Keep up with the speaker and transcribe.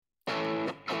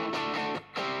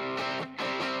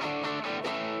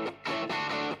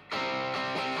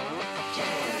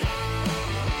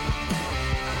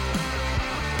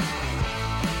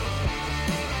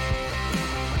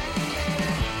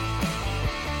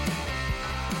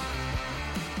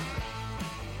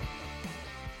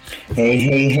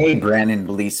Hey, Brandon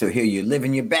Beliso here. You're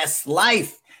living your best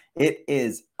life. It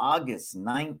is August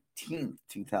 19th,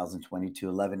 2022,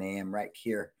 11 a.m. right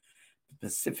here,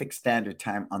 Pacific Standard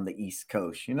Time on the East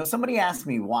Coast. Somebody asked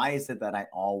me, why is it that I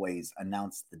always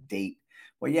announce the date?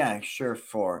 Well, yeah, sure,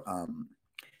 for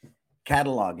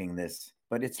cataloging this,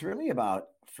 but it's really about,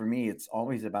 for me, it's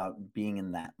always about being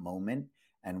in that moment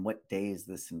and what day is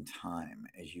this in time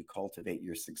as you cultivate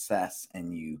your success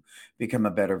and you become a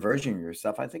better version of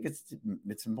yourself. I think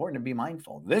it's important to be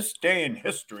mindful. This day in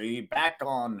history, back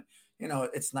on,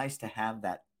 it's nice to have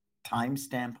that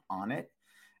timestamp on it.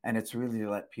 And it's really to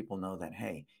let people know that,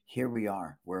 hey, here we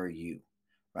are. Where are you?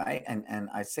 Right. And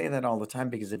I say that all the time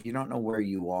because if you don't know where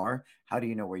you are, how do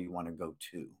you know where you want to go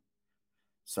to?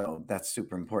 So that's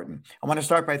super important. I want to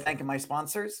start by thanking my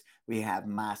sponsors. We have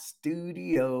My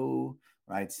Studio,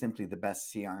 right? Simply the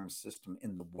best CRM system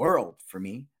in the world for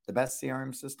me. The best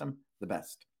CRM system, the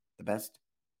best. The best.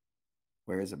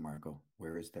 Where is it, Marco?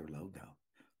 Where is their logo?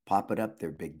 Pop it up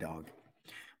there, big dog.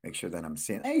 Make sure that I'm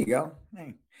seeing. There you go.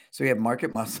 Hey. So we have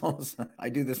Market Muscles. I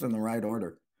do this in the right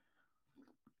order.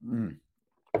 Mm.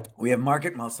 We have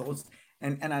Market Muscles.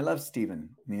 And I love Steven.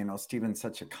 Steven's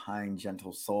such a kind,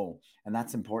 gentle soul. And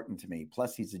that's important to me.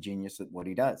 Plus, he's a genius at what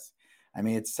he does. I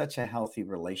mean, it's such a healthy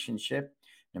relationship.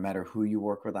 No matter who you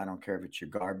work with, I don't care if it's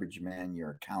your garbage man,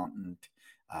 your accountant,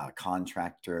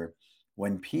 contractor.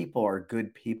 When people are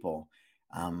good people,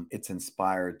 it's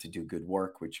inspired to do good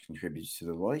work, which contributes to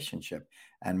the relationship.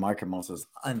 And Market Muscles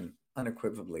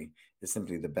unequivocally is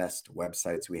simply the best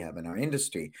websites we have in our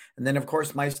industry. And then, of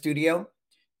course, My Studio,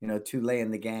 Tulay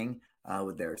and the gang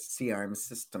with their CRM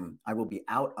system. I will be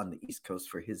out on the East Coast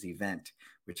for his event,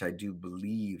 which I do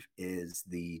believe is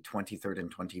the 23rd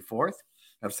and 24th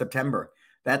of September.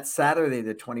 That Saturday,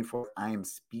 the 24th, I am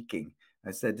speaking.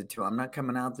 I said to two, I'm not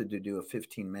coming out there to do a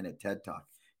 15-minute TED Talk.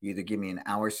 You either give me an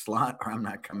hour slot or I'm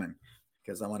not coming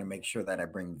because I want to make sure that I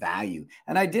bring value.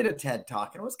 And I did a TED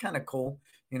Talk and it was kind of cool,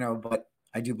 but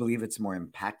I do believe it's more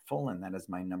impactful. And that is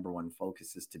my number one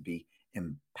focus, is to be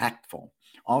impactful.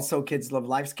 Also, Kids Love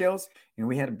Life Skills.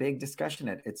 We had a big discussion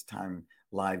at It's Time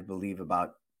Live Believe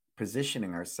about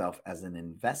positioning ourselves as an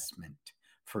investment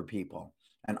for people.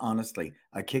 And honestly,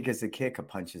 a kick is a kick, a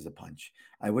punch is a punch.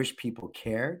 I wish people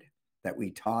cared that we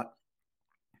taught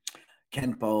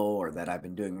Kenpo, or that I've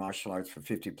been doing martial arts for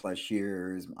 50 plus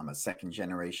years. I'm a second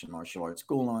generation martial arts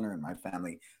school owner in my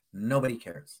family. Nobody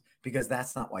cares because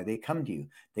that's not why they come to you.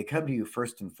 They come to you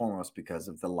first and foremost because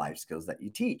of the life skills that you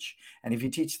teach. And if you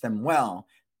teach them well,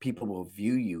 people will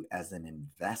view you as an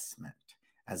investment,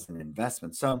 as an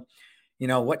investment. So,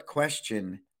 what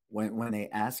question when they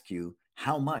ask you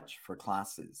how much for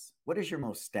classes, what is your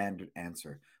most standard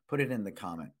answer? Put it in the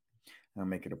comment. I'll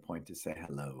make it a point to say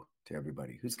hello to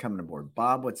everybody who's coming aboard.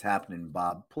 Bob, what's happening?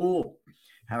 Bob Poole,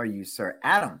 how are you, sir?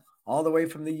 Adam, all the way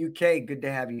from the UK. Good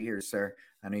to have you here, sir.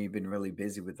 I know you've been really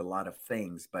busy with a lot of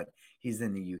things, but he's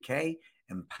in the UK.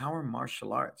 Empower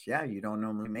Martial Arts. Yeah, you don't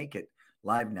normally make it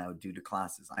live now due to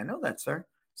classes. I know that, sir.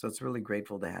 So it's really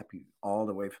grateful to have you all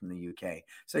the way from the UK.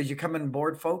 So as you come on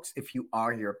board, folks, if you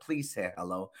are here, please say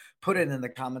hello. Put it in the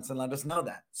comments and let us know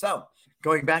that. So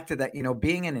going back to that,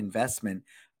 being an investment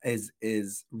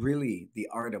is really the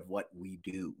art of what we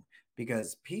do,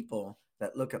 because people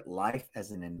that look at life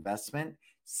as an investment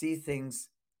see things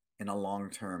in a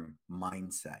long-term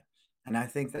mindset. And I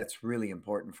think that's really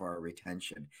important for our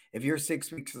retention. If you're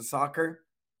 6 weeks of soccer,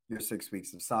 you're 6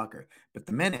 weeks of soccer. But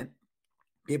the minute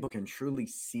people can truly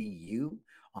see you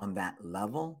on that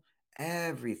level,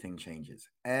 everything changes.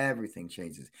 Everything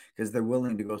changes because they're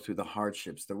willing to go through the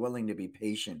hardships. They're willing to be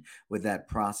patient with that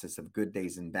process of good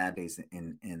days and bad days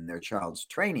in their child's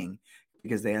training,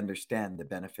 because they understand the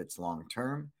benefits long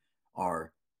term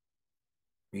are,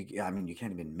 I mean, you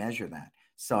can't even measure that.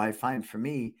 So I find for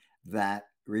me that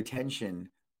retention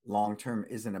long term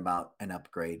isn't about an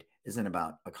upgrade, isn't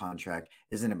about a contract,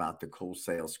 isn't about the cool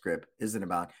sales script, isn't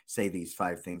about say these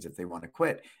five things if they want to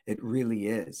quit. It really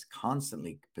is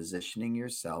constantly positioning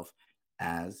yourself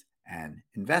as an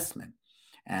investment.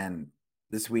 And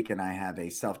this weekend, I have a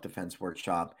self defense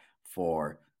workshop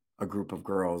for a group of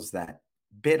girls that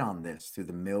bid on this through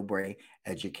the Millbrae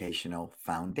Educational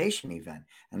Foundation event.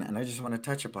 And I just want to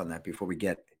touch upon that before we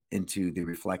get into the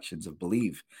reflections of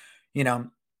belief. You know,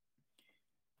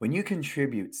 when you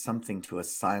contribute something to a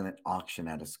silent auction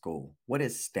at a school, what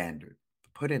is standard?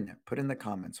 Put in there, put in the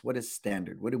comments. What is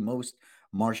standard? What do most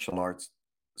martial arts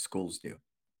schools do?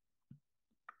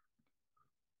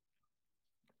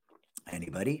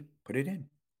 Anybody? Put it in.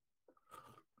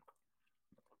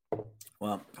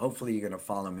 Well, hopefully you're going to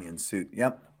follow me in suit.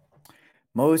 Yep.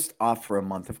 Most offer a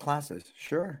month of classes.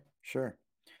 Sure, sure.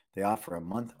 They offer a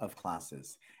month of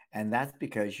classes, and that's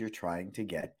because you're trying to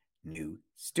get new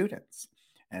students.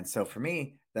 And so for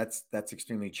me, that's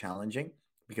extremely challenging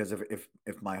because if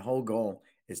my whole goal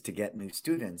is to get new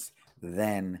students,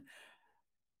 then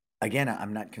again,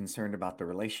 I'm not concerned about the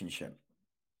relationship.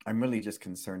 I'm really just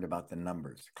concerned about the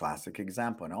numbers. Classic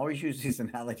example. And I always use these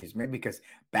analogies, maybe because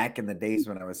back in the days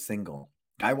when I was single,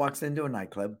 guy walks into a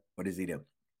nightclub. What does he do?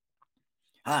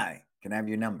 Hi, can I have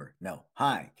your number? No.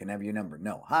 Hi, can I have your number?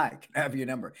 No. Hi, can I have your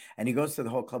number? And he goes to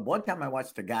the whole club. One time I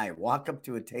watched a guy walk up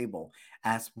to a table,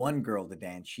 ask one girl to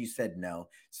dance. She said no.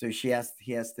 So he asked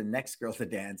the next girl to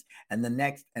dance, and the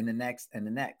next, and the next, and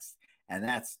the next. And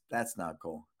that's not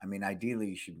cool. I mean, ideally,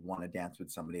 you should want to dance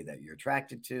with somebody that you're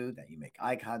attracted to, that you make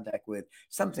eye contact with,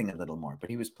 something a little more. But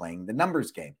he was playing the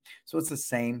numbers game. So it's the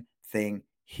same thing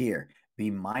here.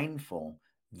 Be mindful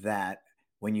that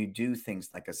when you do things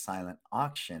like a silent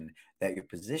auction, that you're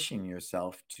positioning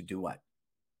yourself to do what?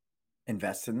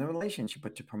 Invest in the relationship,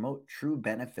 but to promote true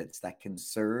benefits that can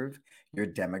serve your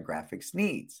demographics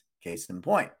needs. Case in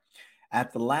point,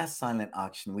 at the last silent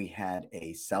auction, we had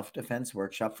a self-defense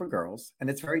workshop for girls, and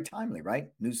it's very timely, right?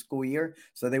 New school year,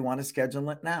 so they want to schedule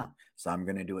it now. So I'm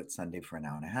going to do it Sunday for an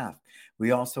hour and a half. We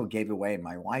also gave away, and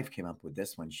my wife came up with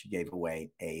this one. She gave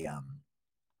away a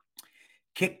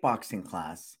kickboxing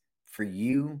class for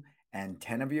you and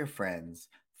 10 of your friends,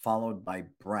 followed by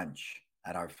brunch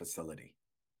at our facility.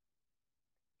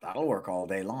 That'll work all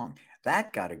day long.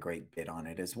 That got a great bid on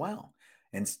it as well.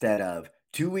 Instead of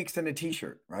 2 weeks and a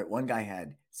t-shirt, right? One guy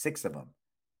had 6 of them.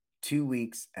 2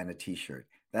 weeks and a t-shirt.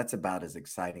 That's about as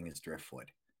exciting as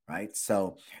driftwood, right?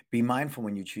 So be mindful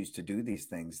when you choose to do these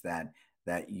things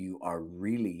that you are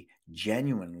really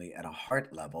genuinely at a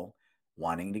heart level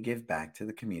wanting to give back to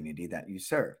the community that you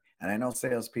serve. And I know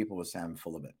salespeople will say I'm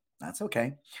full of it. That's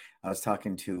okay. I was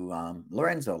talking to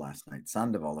Lorenzo last night,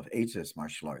 Sandoval of Ageless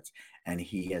Martial Arts, and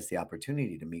he has the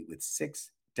opportunity to meet with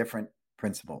 6 different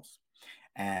principals.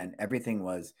 And everything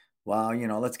was, well,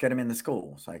 let's get him in the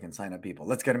school so I can sign up people.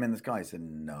 Let's get him in the school. I said,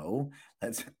 no,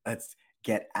 let's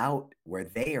get out where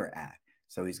they are at.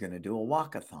 So he's going to do a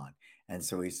walkathon. And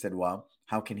so he said, well,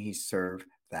 how can he serve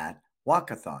that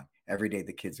walkathon? Every day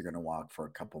the kids are going to walk for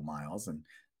a couple miles, and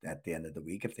at the end of the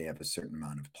week, if they have a certain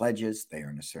amount of pledges, they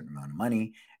earn a certain amount of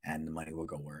money, and the money will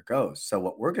go where it goes. So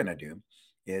what we're going to do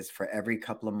is for every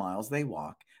couple of miles they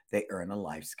walk, they earn a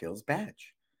life skills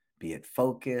badge, be it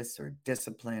focus or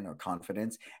discipline or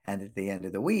confidence. And at the end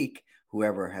of the week,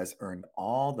 whoever has earned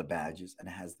all the badges and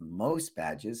has the most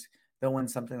badges, they'll win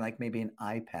something like maybe an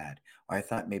iPad, or I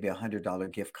thought maybe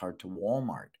 $100 gift card to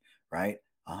Walmart, right?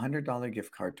 $100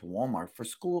 gift card to Walmart for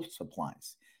school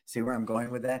supplies. See where I'm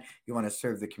going with that? You want to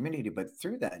serve the community, but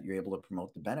through that, you're able to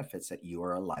promote the benefits that you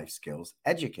are a life skills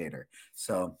educator.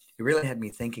 So it really had me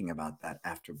thinking about that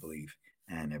after Believe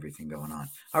and everything going on.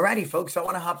 All righty, folks, I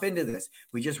want to hop into this.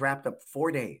 We just wrapped up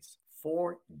 4 days,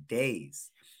 4 days.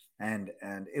 And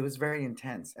it was very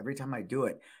intense. Every time I do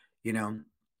it,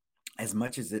 as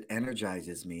much as it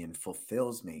energizes me and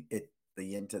fulfills me, the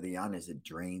yin to the yang is it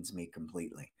drains me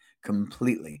completely.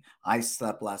 Completely. I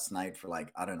slept last night for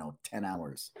like, I don't know, 10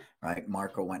 hours, right?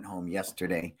 Marco went home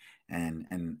yesterday and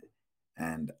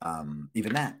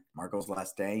even that, Marco's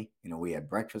last day, we had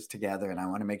breakfast together, and I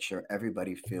want to make sure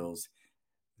everybody feels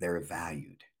they're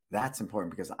valued. That's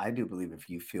important because I do believe if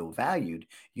you feel valued,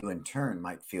 you in turn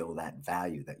might feel that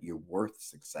value, that you're worth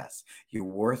success, you're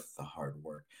worth the hard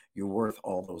work, you're worth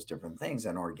all those different things.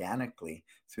 And organically,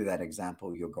 through that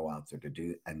example, you'll go out there to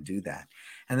do that.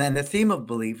 And then the theme of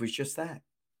Believe was just that,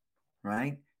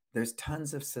 right? There's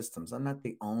tons of systems. I'm not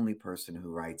the only person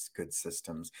who writes good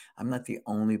systems. I'm not the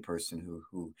only person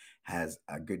who has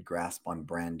a good grasp on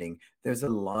branding. There's a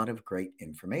lot of great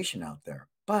information out there.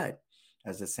 But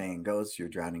as the saying goes, you're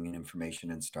drowning in information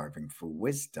and starving for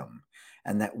wisdom.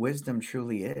 And that wisdom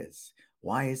truly is.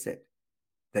 Why is it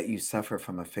that you suffer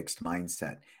from a fixed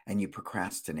mindset and you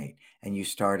procrastinate and you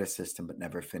start a system but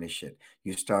never finish it?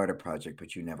 You start a project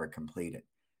but you never complete it.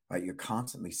 Right? You're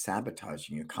constantly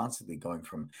sabotaging. You're constantly going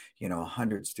from,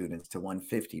 100 students to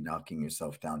 150, knocking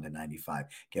yourself down to 95.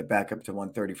 Get back up to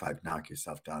 135, knock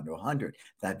yourself down to 100.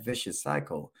 That vicious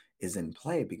cycle is in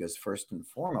play because first and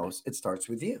foremost, it starts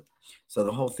with you. So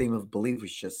the whole theme of Believe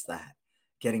was just that,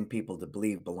 getting people to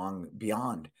believe belong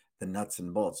beyond the nuts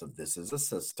and bolts of this is a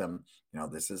system.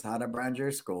 This is how to brand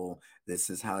your school. This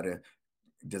is how to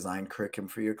design curriculum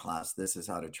for your class. This is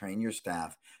how to train your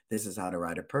staff. This is how to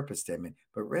write a purpose statement.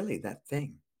 But really, that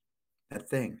thing,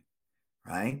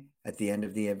 right? At the end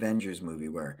of the Avengers movie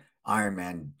where Iron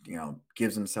Man,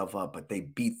 gives himself up, but they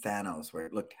beat Thanos where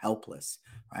it looked helpless,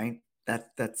 right?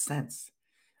 That sense.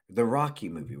 The Rocky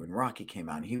movie, when Rocky came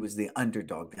out, he was the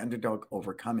underdog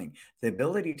overcoming. The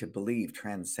ability to believe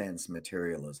transcends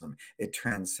materialism. It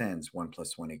transcends 1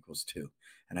 + 1 = 2.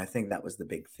 And I think that was the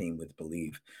big theme with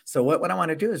Believe. So what I want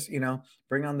to do is,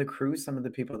 bring on the crew, some of the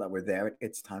people that were there at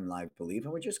It's Time Live Believe,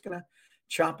 and we're just gonna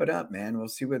chop it up, man. We'll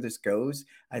see where this goes.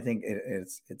 I think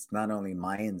it's not only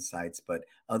my insights, but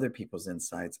other people's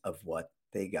insights of what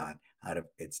they got out of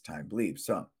It's Time Believe.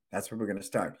 So that's where we're going to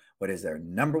start. What is their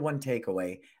number one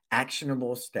takeaway,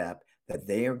 actionable step that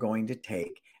they are going to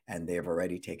take and they've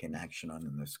already taken action on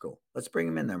in their school? Let's bring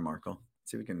them in there, Marco.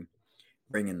 See if we can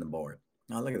bring in the board.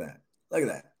 Oh, look at that. Look at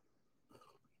that.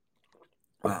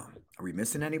 Wow. Are we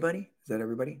missing anybody? Is that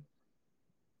everybody?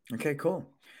 Okay, cool.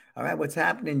 All right. What's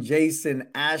happening, Jason,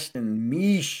 Ashton,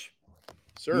 Mish?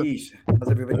 Sir. Mish, how's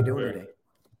everybody doing today?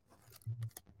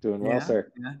 Doing well,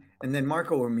 sir. Yeah. And then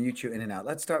Marco will mute you in and out.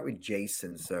 Let's start with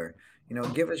Jason, sir.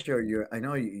 Give us your I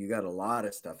know you got a lot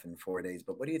of stuff in 4 days,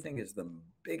 but what do you think is the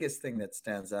biggest thing that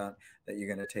stands out that you're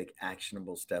going to take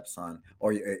actionable steps on,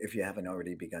 or if you haven't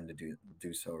already begun to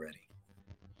do so already?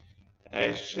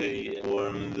 Actually,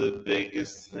 one of the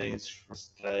biggest things from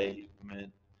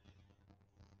statement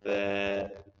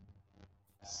that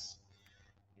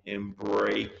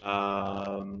embrace,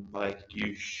 like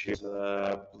you shared,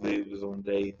 I believe it was on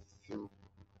day 3,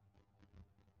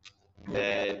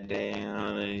 that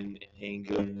down and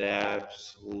go into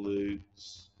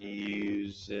absolutes,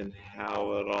 use and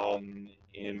how it all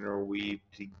interweave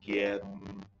together.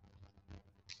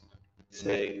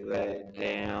 Take that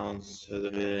down so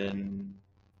then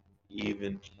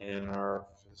even in our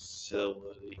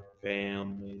facility,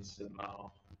 families and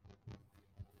all.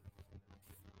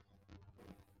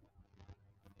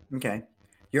 Okay.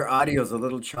 Your audio is a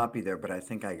little choppy there, but I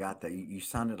think I got that. You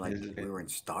sounded like we were in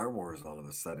Star Wars all of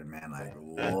a sudden, man. Like,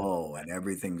 whoa, and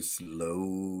everything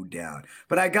slowed down.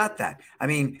 But I got that. I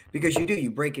mean, because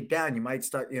you break it down, you might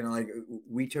start, like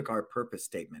we took our purpose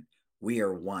statement. We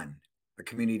are one, a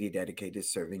community dedicated to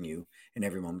serving you in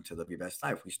every moment to live your best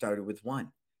life. We started with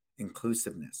one,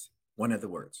 inclusiveness, one of the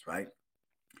words, right?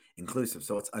 Inclusive.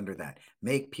 So it's under that.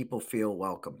 Make people feel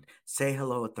welcomed. Say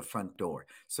hello at the front door.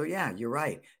 So yeah, you're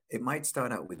right. It might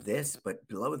start out with this, but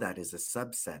below that is a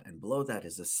subset, and below that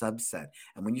is a subset.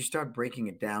 And when you start breaking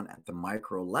it down at the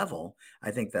micro level,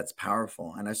 I think that's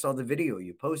powerful. And I saw the video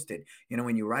you posted.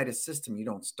 When you write a system, you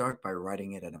don't start by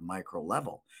writing it at a micro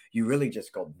level. You really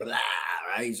just go blah,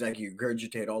 right? It's like you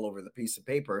regurgitate all over the piece of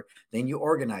paper. Then you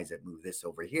organize it, move this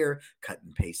over here, cut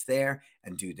and paste there,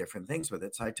 and do different things with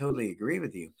it. So I totally agree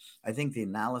with you. I think the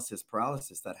analysis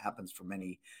paralysis that happens for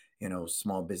many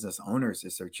small business owners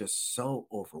is they're just so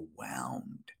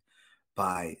overwhelmed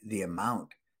by the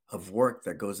amount of work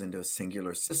that goes into a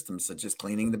singular system, such as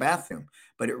cleaning the bathroom.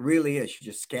 But it really is. You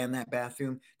just scan that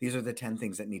bathroom. These are the 10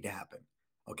 things that need to happen.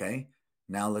 Okay.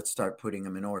 Now let's start putting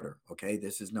them in order. Okay.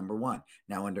 This is number 1.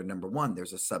 Now under number 1,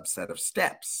 there's a subset of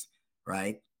steps,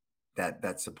 right?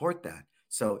 That support that.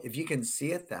 So if you can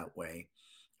see it that way,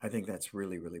 I think that's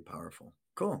really, really powerful.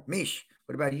 Cool. Mish,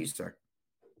 what about you, sir?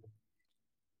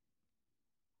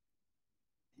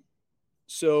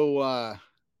 So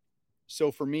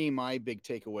for me, my big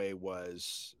takeaway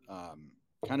was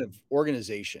kind of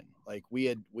organization. Like we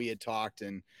had talked,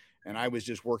 and I was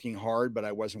just working hard, but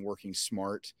I wasn't working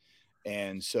smart.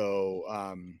 And so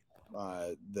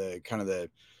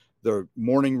the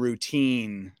morning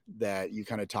routine that you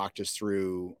kind of talked us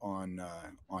through on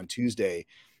Tuesday,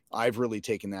 I've really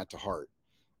taken that to heart.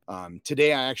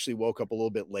 Today I actually woke up a little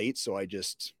bit late, so I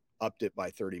just upped it by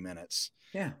 30 minutes.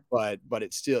 Yeah. But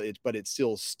it's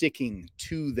still sticking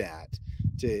to that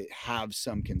to have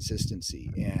some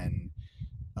consistency. And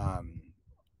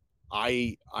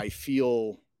I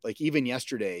feel like even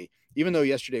yesterday, even though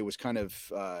yesterday was kind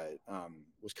of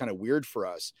weird for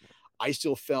us, I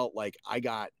still felt like I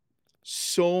got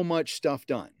so much stuff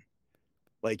done.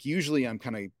 Like usually I'm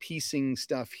kind of piecing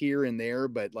stuff here and there,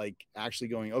 but like actually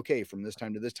going, okay, from this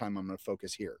time to this time, I'm going to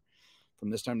focus here. From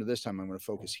this time to this time, I'm going to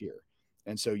focus here.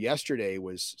 And so yesterday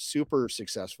was super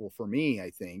successful for me,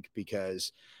 I think,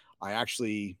 because I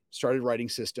actually started writing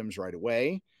systems right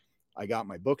away. I got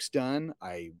my books done.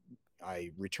 I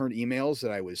returned emails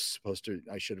that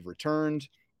I should have returned.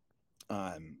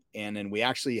 And then we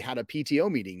actually had a PTO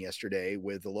meeting yesterday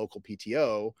with the local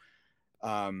PTO.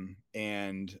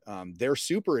 They're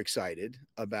super excited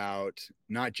about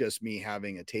not just me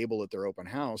having a table at their open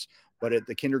house, but at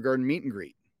the kindergarten meet and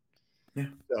greet. Yeah.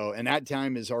 So, and that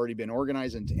time has already been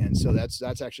organized. And so that's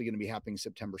actually going to be happening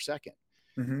September 2nd.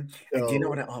 Mm-hmm. So, and do you know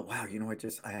what? Oh, wow. You know what?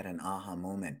 I had an aha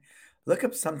moment. Look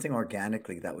up something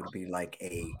organically that would be like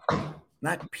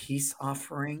not peace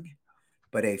offering,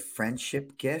 but a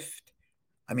friendship gift.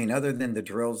 I mean, other than the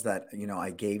drills that, I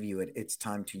gave you, it's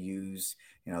time to use,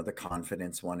 the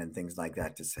confidence one and things like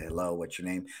that to say hello, what's your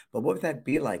name? But what would that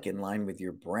be like in line with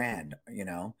your brand,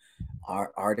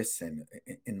 our artisan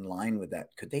in line with that?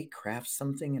 Could they craft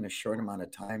something in a short amount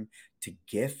of time to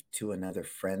gift to another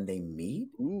friend they meet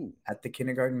Ooh, at the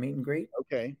kindergarten meet and greet?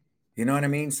 okay. You know what I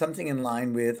mean? Something in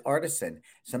line with artisan,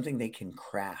 something they can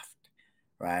craft,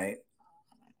 right?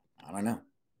 I don't know.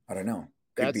 I don't know.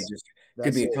 Could be That's just could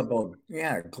that's be a a couple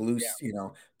of glue, yeah. a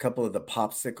couple of the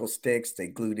popsicle sticks they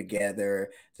glue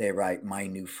together. They write my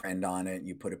new friend on it.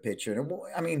 You put a picture.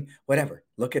 I mean, whatever.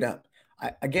 Look it up.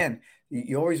 Again,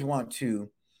 you always want to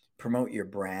promote your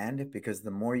brand because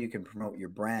the more you can promote your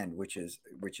brand, which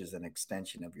is an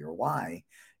extension of your why,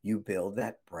 you build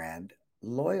that brand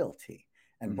loyalty.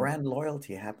 And Mhm. brand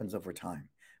loyalty happens over time.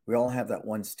 We all have that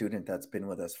one student that's been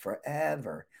with us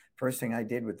forever. First thing I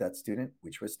did with that student,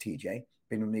 which was TJ,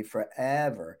 been with me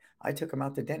forever, I took him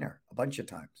out to dinner a bunch of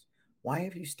times. Why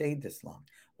have you stayed this long?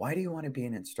 Why do you want to be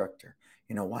an instructor?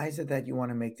 Why is it that you want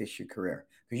to make this your career?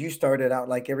 Because you started out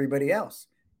like everybody else.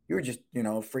 You were just, a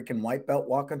freaking white belt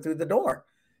walking through the door.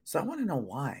 So I want to know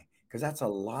why, because that's a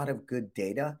lot of good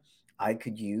data I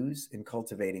could use in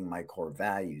cultivating my core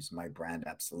values, my brand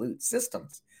absolute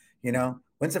systems.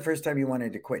 When's the first time you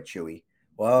wanted to quit, Chewy?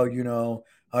 Well,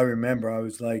 I remember I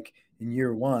was like in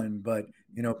year one, but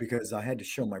because I had to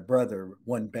show my brother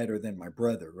one better than my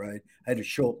brother, right? I had to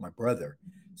show up my brother.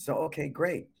 So, okay,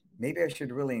 great. Maybe I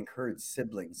should really encourage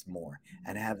siblings more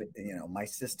and have my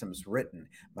systems written,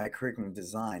 my curriculum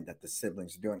designed that the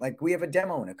siblings are doing. Like we have a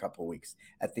demo in a couple of weeks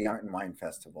at the Art and Wine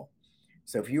Festival.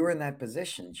 So if you were in that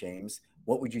position, James,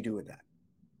 what would you do with that?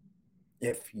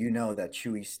 If you know that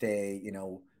Chewy Stay,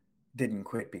 didn't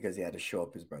quit because he had to show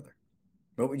up his brother.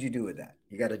 What would you do with that?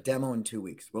 You got a demo in 2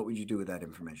 weeks. What would you do with that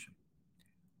information?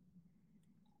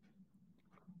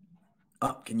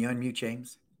 Oh, can you unmute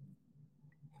James?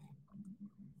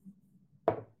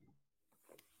 I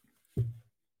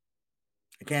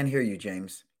can't hear you,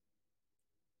 James.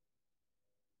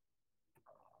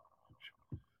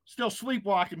 Still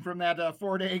sleepwalking from that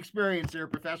 4-day experience there,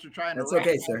 Professor, trying That's to wrap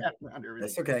okay, my sir. head around everything.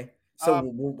 That's okay. So Um,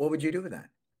 what would you do with that?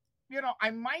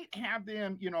 I might have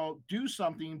them, do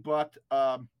something, but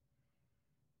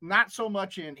not so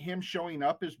much in him showing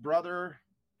up his brother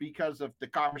because of the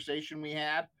conversation we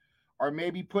had, or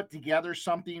maybe put together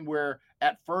something where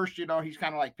at first, he's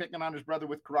kind of like picking on his brother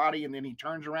with karate, and then he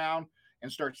turns around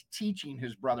and starts teaching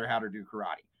his brother how to do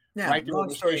karate. Yeah, Right there on long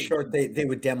the story stage. short, they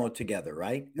would demo together,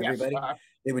 right? Yes. Everybody?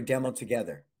 They would demo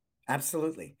together.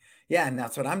 Absolutely. Yeah, and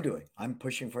that's what I'm doing. I'm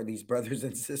pushing for these brothers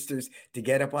and sisters to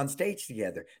get up on stage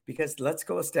together because let's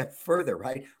go a step further,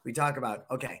 right? We talk about,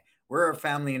 okay, we're a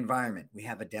family environment. We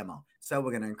have a demo. So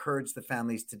we're going to encourage the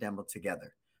families to demo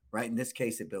together, right? In this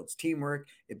case, it builds teamwork,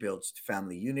 it builds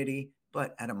family unity,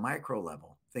 but at a micro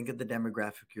level, think of the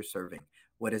demographic you're serving.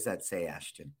 What does that say,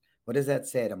 Ashton? What does that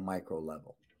say at a micro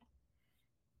level?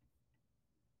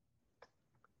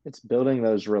 It's building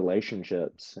those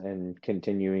relationships and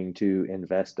continuing to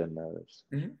invest in those.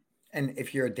 Mm-hmm. And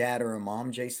if you're a dad or a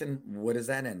mom, Jason, what does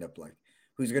that end up like?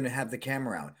 Who's going to have the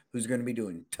camera out? Who's going to be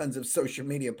doing tons of social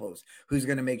media posts? Who's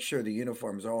going to make sure the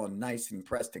uniforms are all nice and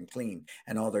pressed and clean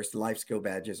and all their life skill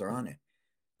badges are on it?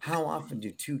 How often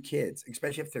do two kids,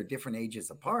 especially if they're different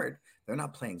ages apart, they're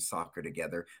not playing soccer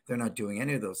together, they're not doing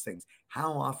any of those things.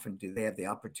 How often do they have the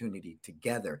opportunity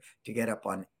together to get up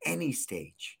on any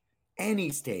stage,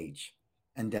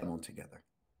 and demo together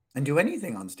and do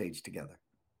anything on stage together?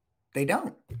 They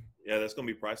don't. Yeah, that's going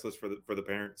to be priceless for the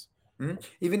parents. Mm-hmm.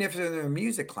 Even if they're in a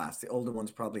music class, the older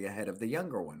one's probably ahead of the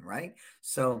younger one, right?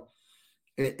 So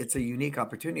it's a unique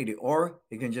opportunity, or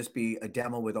it can just be a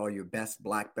demo with all your best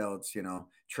black belts,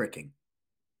 tricking.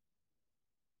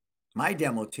 My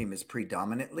demo team is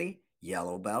predominantly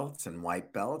yellow belts and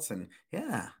white belts. And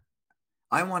yeah,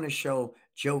 I want to show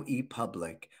Joe E.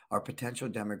 Public, our potential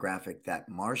demographic, that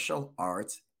martial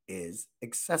arts is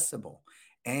accessible.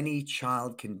 Any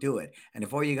child can do it. And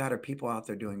if all you got are people out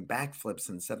there doing backflips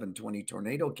and 720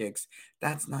 tornado kicks,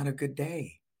 that's not a good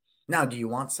day. Now, do you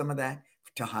want some of that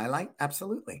to highlight?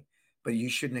 Absolutely. But you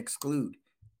shouldn't exclude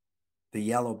the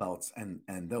yellow belts and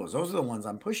those. Those are the ones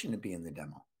I'm pushing to be in the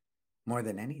demo more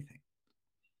than anything.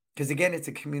 Because again, it's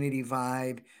a community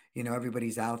vibe.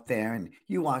 Everybody's out there and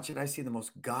you watch it. I see the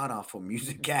most god awful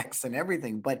music acts and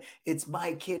everything, but it's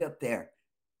my kid up there.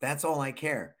 That's all I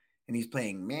care. And he's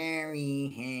playing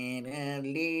Mary Had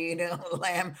a Little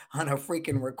Lamb on a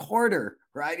freaking recorder,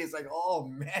 right? It's like, oh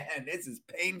man, this is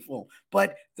painful.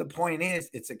 But the point is,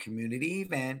 it's a community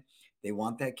event. They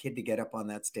want that kid to get up on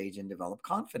that stage and develop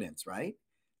confidence, right?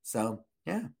 So,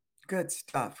 yeah, Good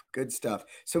stuff. Good stuff.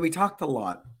 So we talked a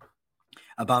lot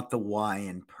about the why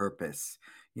and purpose,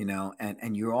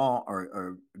 and you all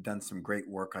are done some great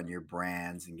work on your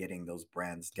brands and getting those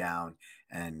brands down,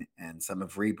 and some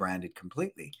have rebranded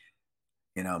completely.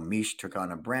 Mish took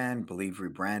on a brand, Believe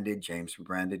rebranded, James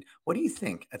rebranded. What do you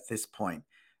think at this point?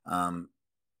 Um,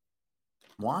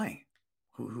 why?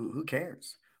 Who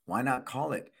cares? Why not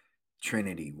call it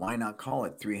Trinity? Why not call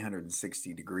it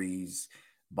 360 degrees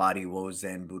body wo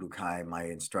Zen Budokai, my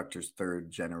instructor's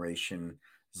third generation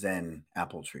Zen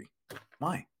apple tree?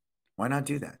 Why? Why not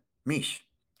do that? Mish.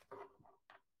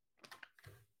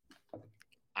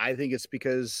 I think it's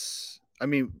because, I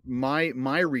mean,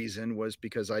 my reason was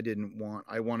because I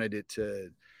wanted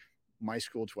my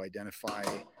school to identify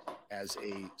as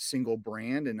a single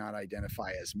brand and not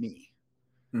identify as me.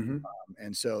 Mm-hmm.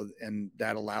 And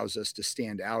that allows us to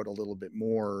stand out a little bit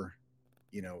more,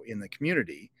 in the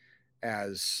community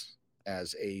as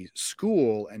a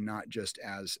school and not just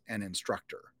as an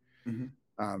instructor.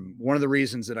 Mm-hmm. One of the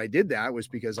reasons that I did that was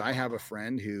because I have a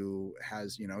friend who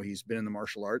has, he's been in the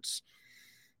martial arts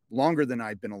longer than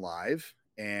I've been alive,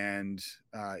 and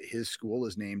his school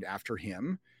is named after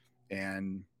him.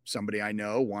 And somebody I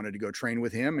know wanted to go train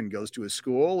with him and goes to his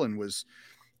school and was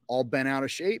all bent out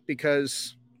of shape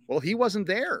because, well, he wasn't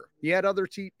there. He had other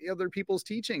people's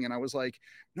teaching. And I was like,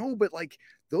 no, but like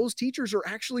those teachers are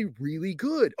actually really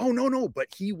good. Oh, no, but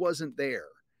he wasn't there.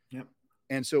 Yep.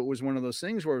 And so it was one of those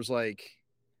things where it was like,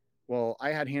 well,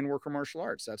 I had Handworker Martial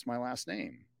Arts. That's my last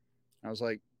name. I was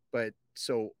like, but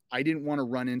so I didn't want to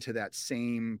run into that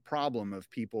same problem of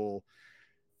people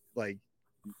like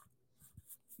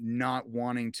not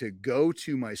wanting to go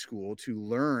to my school to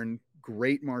learn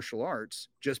great martial arts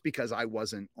just because I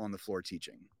wasn't on the floor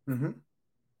teaching. Mm-hmm.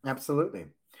 Absolutely.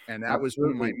 And that was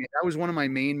one of my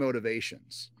main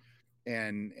motivations.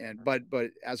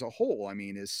 But as a whole, I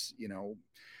mean,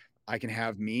 I can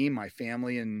have me, my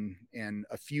family, and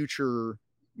a future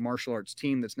martial arts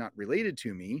team that's not related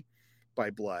to me by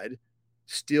blood,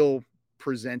 still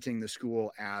presenting the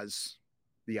school as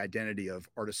the identity of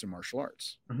Artisan Martial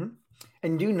Arts. Mm-hmm.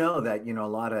 And do know that, a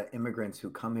lot of immigrants who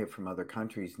come here from other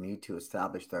countries need to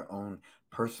establish their own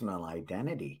personal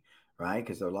identity, right?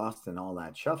 Because they're lost in all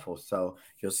that shuffle. So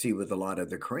you'll see with a lot of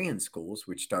the Korean schools,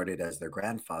 which started as their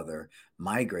grandfather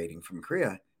migrating from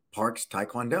Korea, Parks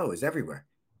Taekwondo is everywhere.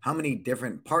 How many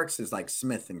different parks is like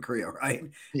Smith in Korea, right?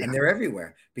 Yeah. And they're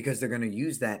everywhere because they're going to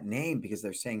use that name because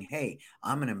they're saying, hey,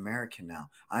 I'm an American now.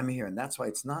 I'm here. And that's why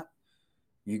it's not,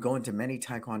 you go into many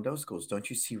Taekwondo schools, don't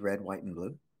you see red, white, and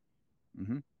blue?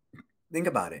 Mm-hmm. Think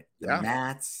about it. The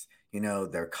mats,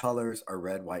 their colors are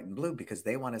red, white, and blue because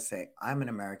they want to say, I'm an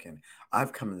American.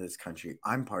 I've come to this country.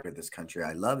 I'm part of this country.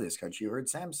 I love this country. You heard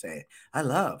Sam say it. I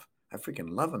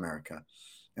freaking love America.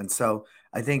 And so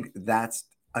I think that's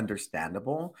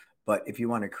understandable. But if you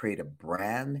want to create a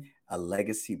brand, a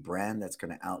legacy brand that's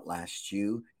going to outlast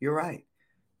you, you're right.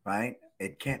 Right?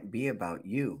 It can't be about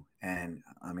you. And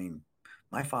I mean,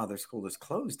 my father's school is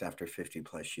closed after 50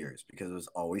 plus years because it was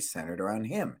always centered around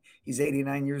him. He's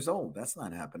 89 years old. That's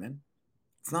not happening.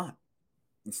 It's not.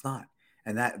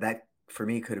 And that for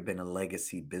me could have been a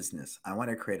legacy business. I want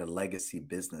to create a legacy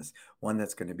business, one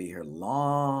that's going to be here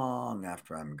long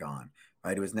after I'm gone,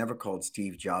 right? It was never called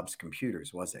Steve Jobs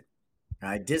Computers, was it?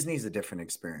 Right? Disney's a different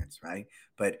experience, right?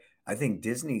 But I think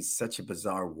Disney's such a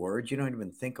bizarre word. You don't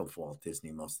even think of Walt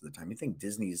Disney most of the time. You think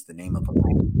Disney is the name of a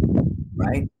land,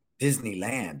 right?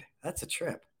 Disneyland. That's a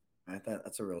trip, right?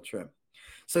 That's a real trip.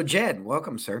 So Jed,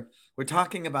 welcome, sir. We're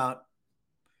talking about,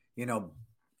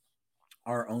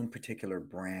 our own particular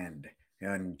brand.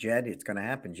 And Jed, it's going to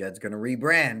happen. Jed's going to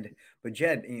rebrand. But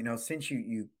Jed, since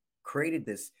you created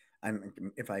this,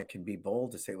 if I can be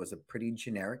bold to say, it was a pretty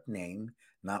generic name,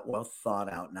 not well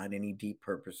thought out, not any deep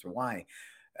purpose or why.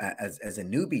 As a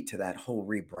newbie to that whole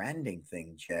rebranding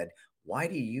thing, Jed, why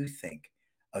do you think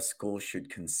a school should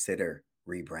consider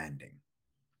rebranding?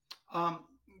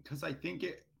 Because I think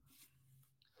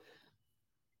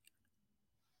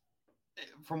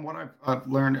from what I've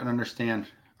learned and understand,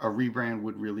 a rebrand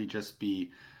would really just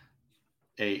be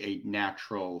a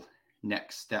natural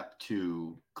next step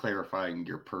to clarifying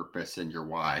your purpose and your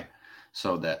why,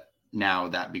 so that now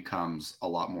that becomes a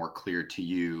lot more clear to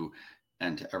you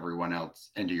and to everyone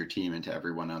else and to your team and to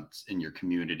everyone else in your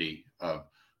community of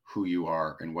who you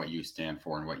are and what you stand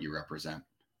for and what you represent.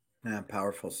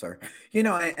 Powerful, sir.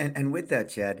 And with that,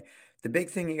 Jed, the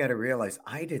big thing you got to realize,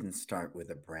 I didn't start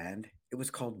with a brand. It was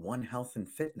called One Health and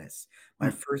Fitness. My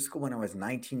first school when I was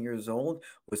 19 years old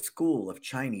was School of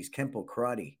Chinese Kempo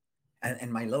Karate.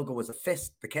 And my logo was a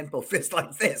fist, the Kempo fist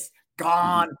like this.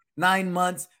 Gone. 9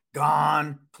 months,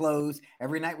 gone, closed.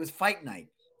 Every night was fight night.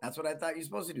 That's what I thought you're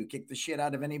supposed to do. Kick the shit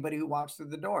out of anybody who walks through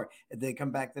the door. If they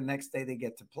come back the next day, they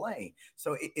get to play.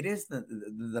 So it is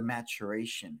the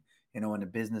maturation, when a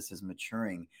business is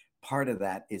maturing. Part of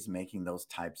that is making those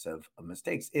types of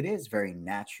mistakes. It is very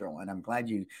natural. And I'm glad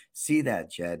you see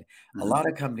that, Jed. Mm-hmm. A lot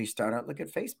of companies start out, look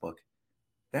at Facebook.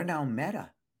 They're now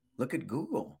Meta. Look at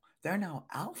Google. They're now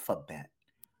Alphabet,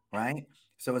 right?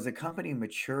 So as a company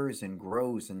matures and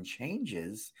grows and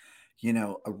changes,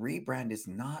 a rebrand is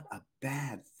not a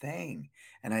bad thing.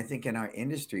 And I think in our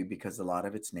industry, because a lot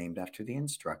of it's named after the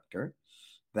instructor,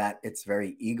 that it's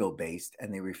very ego based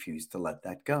and they refuse to let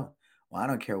that go. Well, I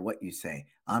don't care what you say.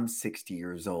 I'm 60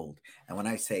 years old. And when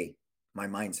I say, my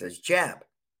mind says jab,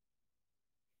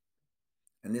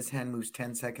 and this hand moves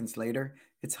 10 seconds later,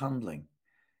 it's humbling.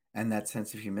 And that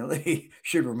sense of humility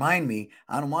should remind me,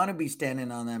 I don't want to be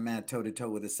standing on that mat toe to toe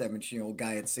with a 17-year-old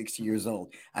guy at 60 years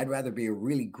old. I'd rather be a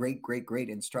really great, great, great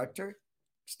instructor,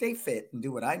 stay fit and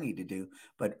do what I need to do.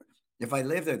 But if I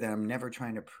live there, then I'm never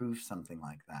trying to prove something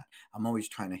like that. I'm always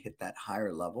trying to hit that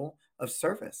higher level of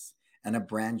service. And a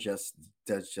brand just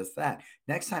does just that.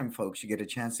 Next time, folks, you get a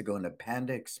chance to go into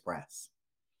Panda Express.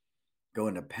 Go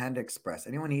into Panda Express.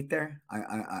 Anyone eat there?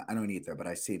 I don't eat there, but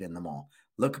I see it in the mall.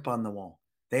 Look up on the wall.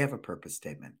 They have a purpose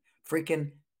statement.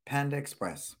 Freaking Panda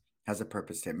Express has a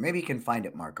purpose statement. Maybe you can find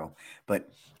it, Marco. But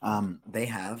they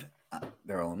have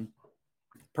their own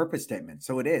purpose statement.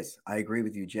 So it is. I agree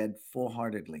with you, Jed,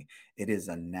 full-heartedly. It is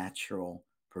a natural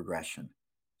progression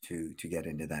to get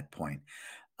into that point.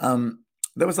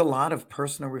 There was a lot of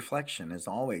personal reflection, as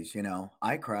always.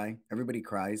 I cry. Everybody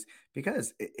cries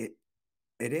because it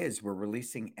is. We're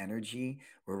releasing energy.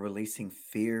 We're releasing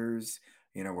fears.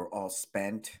 We're all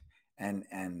spent. And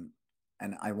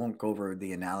I won't go over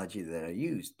the analogy that I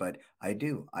used, but I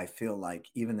do. I feel like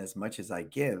even as much as I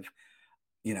give,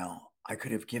 I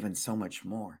could have given so much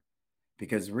more,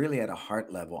 because really at a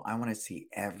heart level, I want to see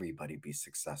everybody be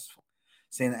successful.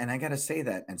 See, and I got to say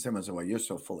that. And someone said, well, you're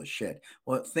so full of shit.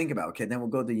 Well, think about it. Okay, then we'll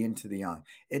go the yin to the yang.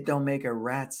 It don't make a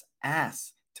rat's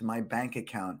ass to my bank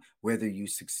account whether you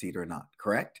succeed or not.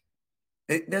 Correct?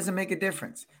 It doesn't make a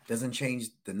difference. Doesn't change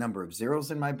the number of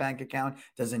zeros in my bank account.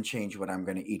 Doesn't change what I'm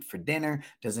going to eat for dinner.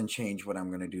 Doesn't change what I'm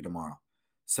going to do tomorrow.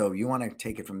 So you want to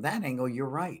take it from that angle, you're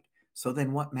right. So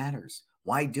then what matters?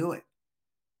 Why do it?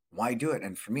 Why do it?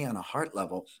 And for me, on a heart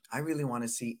level, I really want to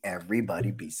see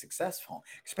everybody be successful,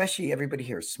 especially everybody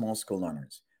here, small school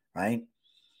learners, right?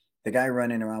 The guy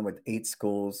running around with 8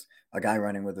 schools, a guy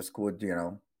running with a school,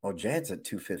 well, Jed's at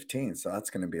 215, so that's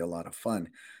going to be a lot of fun.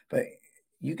 But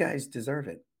you guys deserve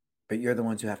it, but you're the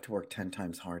ones who have to work 10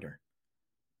 times harder.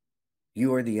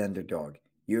 You are the underdog.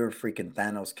 You're freaking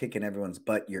Thanos kicking everyone's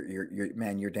butt.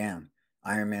 You're down.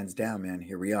 Iron Man's down, man.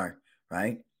 Here we are,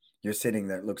 right? You're sitting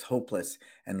there, it looks hopeless.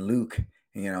 And Luke,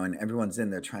 and everyone's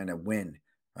in there trying to win,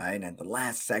 right? And at the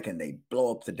last second, they blow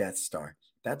up the Death Star.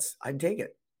 I dig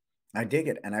it. I dig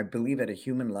it. And I believe at a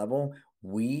human level,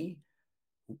 we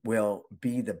will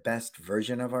be the best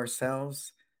version of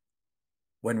ourselves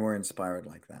when we're inspired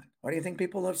like that. Why do you think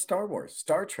people love Star Wars,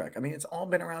 Star Trek? I mean, it's all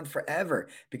been around forever,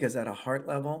 because at a heart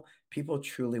level, people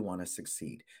truly want to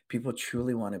succeed. People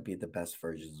truly want to be the best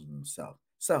versions of themselves.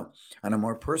 So on a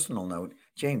more personal note,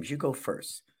 James, you go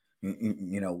first.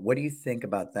 What do you think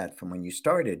about that from when you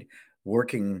started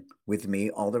working with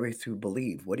me all the way through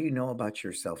Believe? What do you know about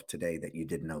yourself today that you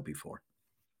didn't know before?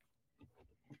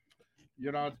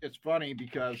 It's funny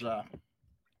because a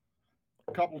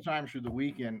couple of times through the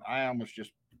weekend, I almost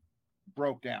just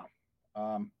broke down.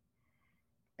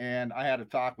 And I had a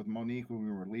talk with Monique when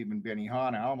we were leaving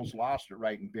Benihana. I almost lost it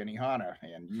right in Benihana.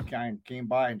 And you kind of came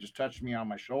by and just touched me on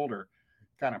my shoulder,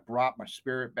 kind of brought my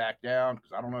spirit back down,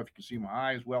 because I don't know if you can see my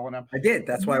eyes well enough. I did.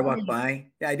 That's why I walked by.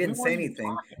 Yeah, I didn't say anything.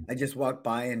 Talking. I just walked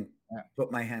by and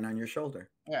put my hand on your shoulder.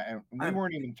 Yeah, and we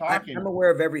weren't even talking. I'm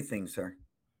aware of everything, sir.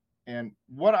 And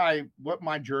what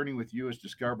my journey with you has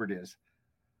discovered is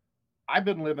I've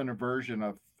been living a version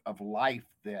of life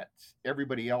that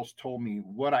everybody else told me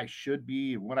what I should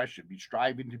be and what I should be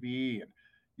striving to be.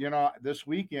 And, this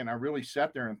weekend I really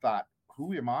sat there and thought,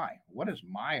 who am I? What is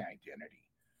my identity?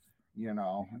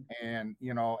 And,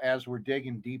 as we're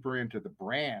digging deeper into the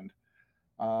brand,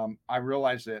 I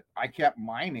realized that I kept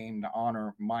my name to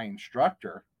honor my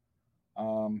instructor.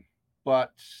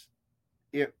 But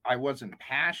I wasn't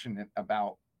passionate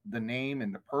about the name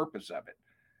and the purpose of it.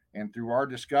 And through our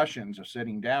discussions of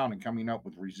sitting down and coming up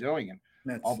with Resilient,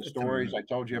 all the stories I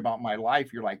told you about my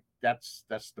life, you're like, that's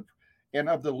the, and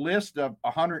of the list of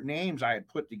 100 names I had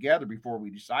put together before we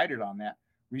decided on that,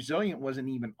 Resilient wasn't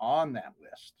even on that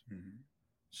list. Mm-hmm.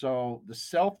 So the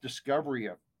self-discovery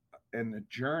and the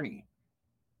journey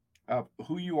of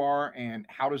who you are and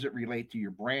how does it relate to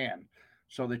your brand,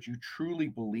 so that you truly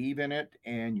believe in it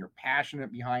and you're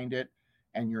passionate behind it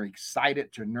and you're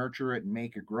excited to nurture it and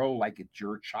make it grow like it's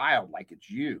your child, like it's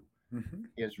you. Mhm.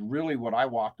 Is really what I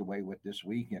walked away with this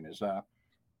weekend. Is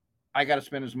I got to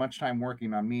spend as much time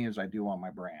working on me as I do on my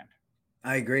brand.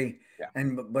 I agree. Yeah.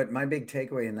 And but my big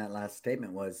takeaway in that last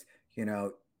statement was,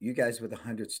 you guys with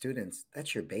 100 students,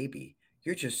 that's your baby.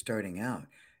 You're just starting out.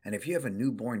 And if you have a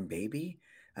newborn baby,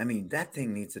 I mean, that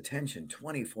thing needs attention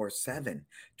 24/7,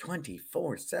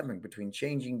 24/7 between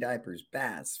changing diapers,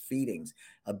 baths, feedings.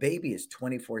 A baby is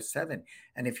 24/7.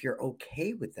 And if you're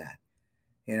okay with that,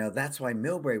 that's why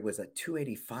Millbrae was at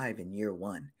 285 in year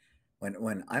one.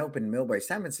 When I opened Millbrae,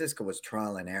 San Francisco was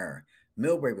trial and error.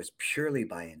 Millbrae was purely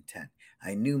by intent.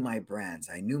 I knew my brands,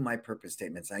 I knew my purpose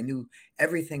statements, I knew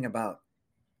everything about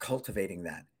cultivating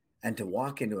that. And to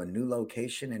walk into a new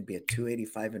location and be at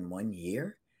 285 in 1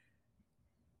 year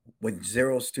with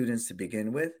 0 students to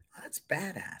begin with, that's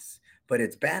badass. But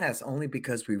it's badass only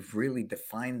because we've really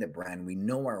defined the brand. We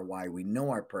know our why, we know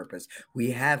our purpose,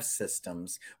 we have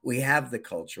systems, we have the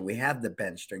culture, we have the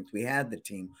bench strength, we have the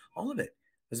team, all of it.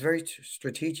 It's very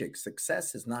strategic.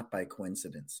 Success is not by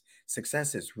coincidence.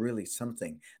 Success is really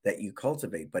something that you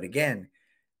cultivate. But again,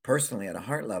 personally, at a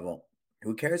heart level,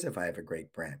 who cares if I have a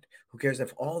great brand? Who cares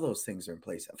if all those things are in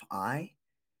place? If I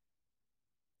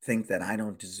think that I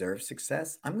don't deserve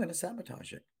success, I'm going to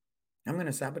sabotage it. I'm going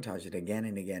to sabotage it again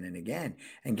and again and again.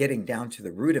 And getting down to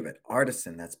the root of it,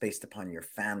 artisan, that's based upon your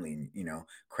family,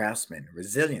 craftsman,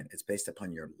 resilient, it's based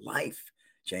upon your life.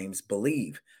 James,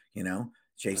 believe,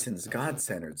 Jason's God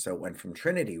centered. So it went from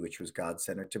Trinity, which was God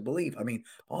centered, to believe. I mean,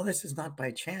 all this is not by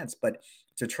chance, but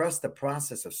to trust the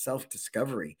process of self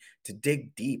discovery, to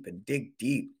dig deep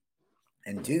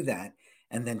and do that,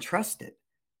 and then trust it.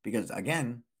 Because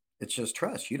again, it's just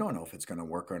trust. You don't know if it's going to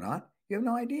work or not. You have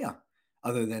no idea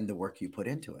other than the work you put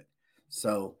into it.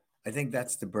 So I think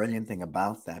that's the brilliant thing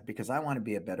about that, because I want to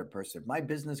be a better person. If my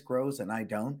business grows and I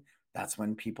don't, that's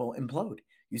when people implode.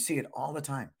 You see it all the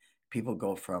time. People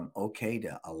go from okay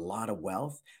to a lot of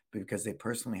wealth because they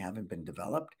personally haven't been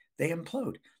developed. They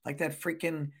implode like that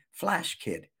freaking Flash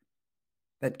kid.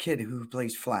 That kid who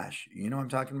plays Flash. You know what I'm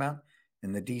talking about?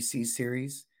 In the DC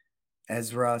series,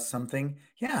 Ezra something.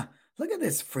 Yeah, look at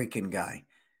this freaking guy.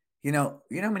 How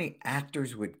many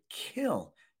actors would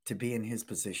kill to be in his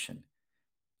position,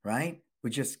 right?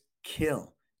 Would just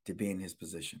kill to be in his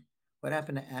position. What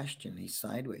happened to Ashton? He's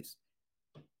sideways.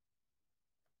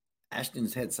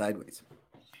 Ashton's head sideways.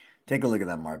 Take a look at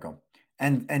that, Marco.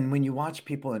 And when you watch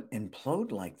people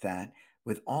implode like that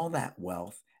with all that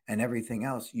wealth and everything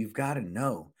else, you've got to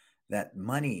know that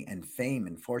money and fame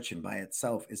and fortune by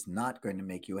itself is not going to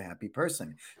make you a happy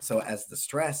person. So as the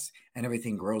stress and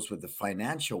everything grows with the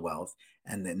financial wealth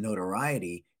and the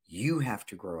notoriety, you have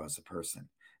to grow as a person.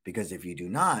 Because if you do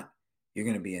not, you're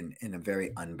going to be in a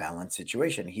very unbalanced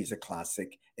situation. He's a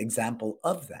classic example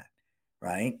of that,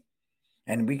 right?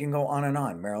 And we can go on and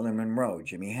on. Marilyn Monroe,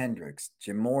 Jimi Hendrix,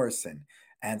 Jim Morrison,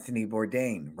 Anthony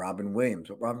Bourdain, Robin Williams.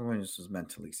 But Robin Williams was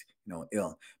mentally,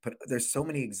 ill. But there's so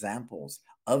many examples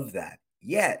of that.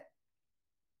 Yet,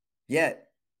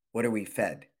 what are we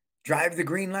fed? Drive the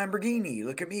green Lamborghini.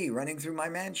 Look at me running through my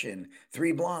mansion.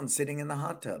 3 blondes sitting in the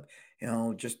hot tub.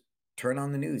 Just turn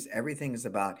on the news. Everything is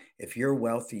about, if you're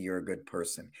wealthy, you're a good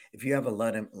person. If you have a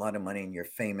lot of money and you're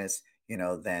famous,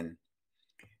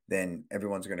 then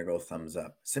everyone's going to go thumbs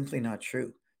up. Simply not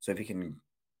true. So if you can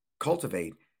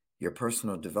cultivate your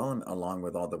personal development along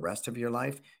with all the rest of your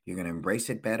life, you're going to embrace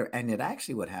it better. And it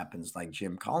actually, what happens, like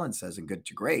Jim Collins says in Good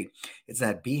to Great, it's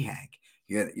that BHAG.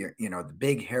 You're the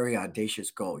big, hairy,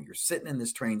 audacious goal. You're sitting in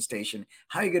this train station.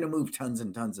 How are you going to move tons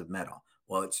and tons of metal?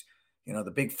 Well, it's,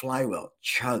 the big flywheel,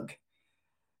 chug,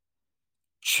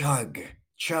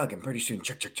 and pretty soon,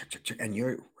 chug, and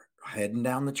you're heading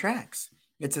down the tracks.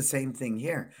 It's the same thing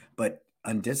here, but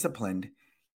undisciplined,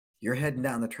 you're heading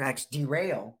down the tracks,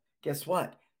 derail. Guess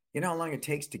what? You know how long it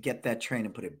takes to get that train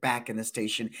and put it back in the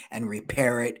station and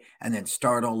repair it and then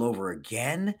start all over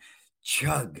again?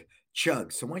 Chug.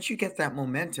 So once you get that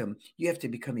momentum, you have to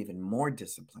become even more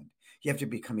disciplined. You have to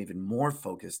become even more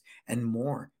focused and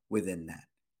more within that,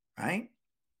 right?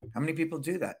 How many people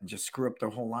do that and just screw up their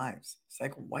whole lives? It's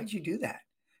like, why'd you do that?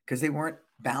 Because they weren't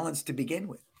balanced to begin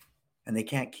with. And they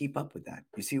can't keep up with that.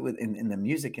 You see in the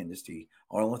music industry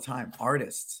all the time,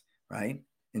 artists, right?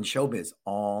 In showbiz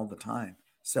all the time.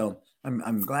 So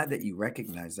I'm glad that you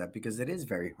recognize that, because it is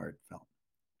very heartfelt.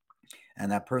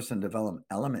 And that personal development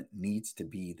element needs to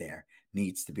be there,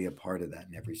 needs to be a part of that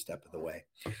in every step of the way.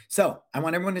 So I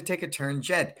want everyone to take a turn.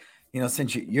 Jed,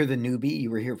 since you're the newbie, you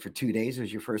were here for 2 days. It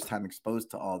was your first time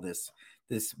exposed to all this.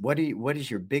 What is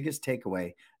your biggest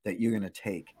takeaway that you're going to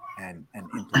take and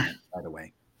implement right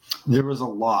away? There was a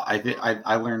lot. I think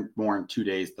I learned more in 2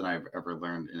 days than I've ever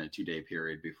learned in a 2-day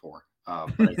period before.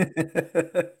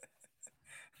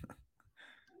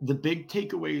 The big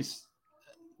takeaways,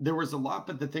 there was a lot,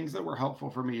 but the things that were helpful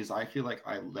for me is I feel like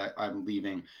I'm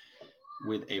leaving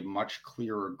with a much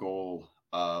clearer goal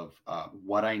of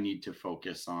what I need to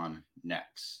focus on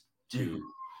next to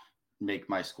make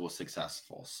my school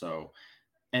successful. So,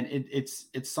 and it's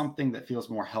something that feels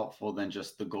more helpful than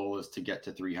just the goal is to get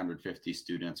to 350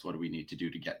 students. What do we need to do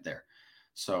to get there?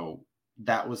 So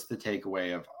that was the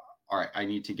takeaway of, all right, I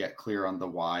need to get clear on the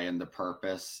why and the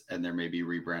purpose, and there may be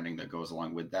rebranding that goes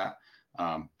along with that.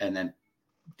 And then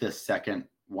the second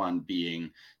one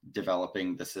being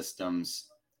developing the systems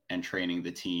and training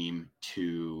the team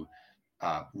to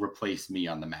replace me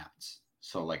on the mats.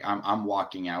 So like I'm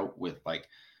walking out with like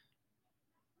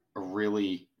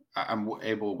I'm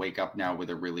able to wake up now with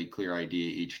a really clear idea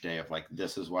each day of like,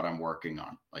 this is what I'm working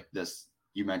on. Like this,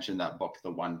 you mentioned that book,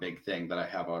 the one thing that I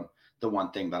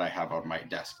have on my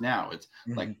desk now. It's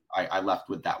like I left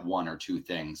with that one or two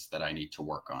things that I need to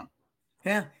work on.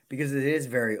 Yeah, because it is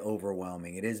very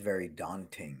overwhelming. It is very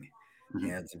daunting.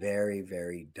 Yeah, it's very,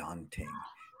 very daunting.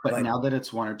 But now that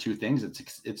it's one or two things,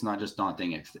 it's not just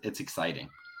daunting. It's exciting.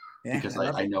 Yeah, because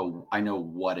I know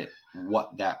what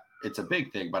it's a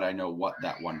big thing, but I know what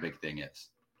that one big thing is.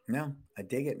 No, I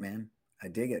dig it, man. I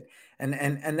dig it. And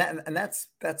that's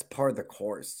part of the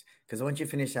course. Because once you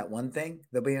finish that one thing,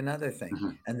 there'll be another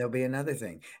thing, and there'll be another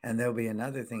thing, and there'll be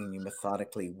another thing, and you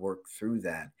methodically work through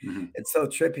that. It's so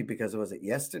trippy because was it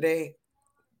yesterday?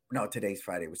 No, today's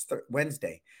Friday. It was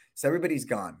Wednesday. So everybody's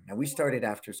gone. Now we started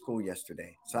after school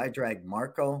yesterday. So I dragged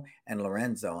Marco and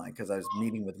Lorenzo because I was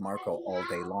meeting with Marco all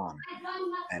day long.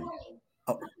 And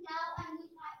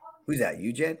who's that?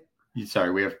 You, Jed?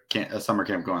 Sorry, we have a summer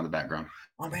camp going in the background.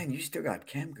 Oh man, you still got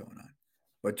camp going on.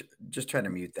 But just trying to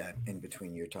mute that in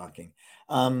between your talking.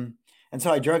 And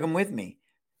so I drug him with me,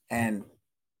 and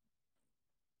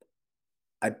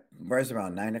I was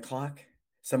around 9 o'clock.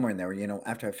 Somewhere in there,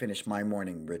 after I finished my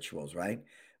morning rituals, right?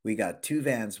 We got 2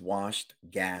 vans washed,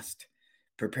 gassed,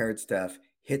 prepared stuff,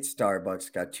 hit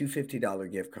Starbucks, got 2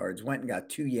 $50 gift cards, went and got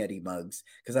 2 Yeti mugs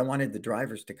because I wanted the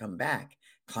drivers to come back,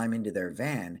 climb into their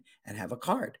van, and have a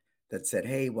card that said,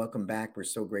 hey, welcome back. We're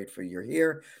so grateful you're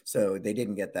here. So they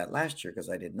didn't get that last year because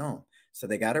I didn't know. So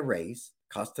they got a raise.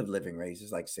 Cost of living raise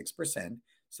is like 6%.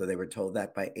 So they were told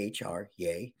that by HR.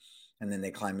 Yay. And then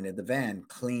they climb into the van,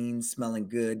 clean, smelling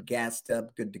good, gassed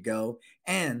up, good to go.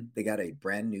 And they got a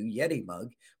brand new Yeti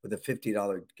mug with a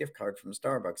 $50 gift card from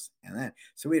Starbucks and that.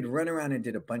 So we'd run around and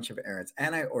did a bunch of errands.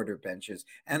 And I ordered benches.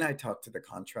 And I talked to the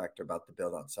contractor about the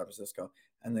build out in San Francisco.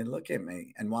 And they look at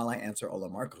me. And while I answer all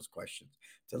of Marco's questions,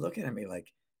 they're looking at me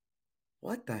like,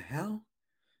 what the hell?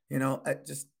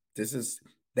 This is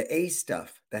the A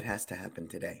stuff that has to happen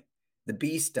today. The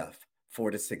B stuff, 4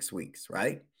 to 6 weeks,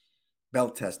 right?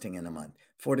 Belt testing in a month,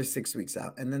 4 to 6 weeks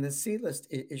out. And then the C list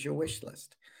is your wish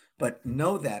list. But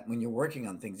know that when you're working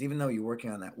on things, even though you're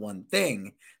working on that one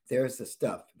thing, there's the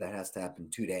stuff that has to happen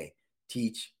today.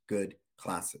 Teach good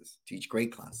classes, teach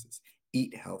great classes,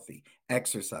 eat healthy,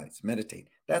 exercise, meditate.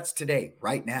 That's today,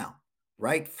 right now,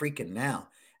 right freaking now.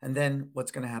 And then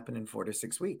what's going to happen in 4 to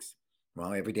 6 weeks?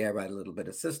 Well, every day I write a little bit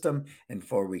of system. In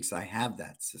 4 weeks, I have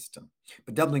that system.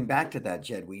 But doubling back to that,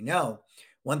 Jed, we know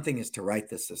one thing is to write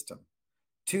the system.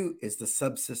 2 is the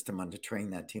subsystem on to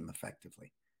train that team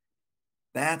effectively.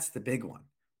 That's the big one,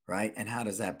 right? And how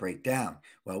does that break down?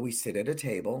 Well, we sit at a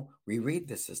table, we read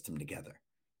the system together.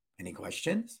 Any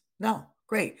questions? No.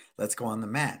 Great. Let's go on the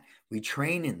mat. We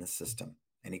train in the system.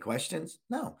 Any questions?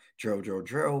 No.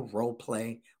 Drill, role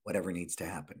play, whatever needs to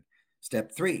happen.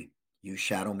 Step 3, you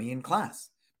shadow me in class.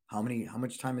 How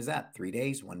much time is that? 3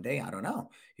 days, 1 day? I don't know.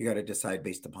 You got to decide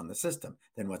based upon the system.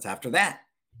 Then what's after that?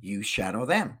 You shadow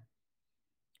them.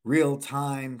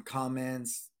 Real-time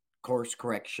comments, course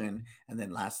correction, and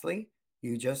then lastly,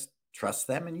 you just trust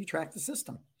them and you track the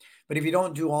system. But if you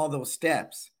don't do all those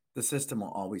steps, the system will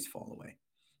always fall away.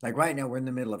 Like right now, we're in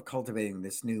the middle of cultivating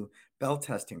this new belt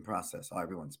testing process. Oh,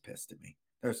 everyone's pissed at me.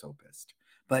 They're so pissed.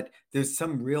 But there's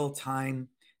some real-time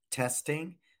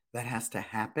testing that has to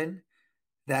happen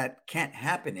that can't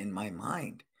happen in my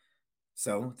mind.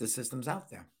 So the system's out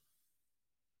there.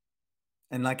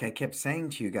 And like I kept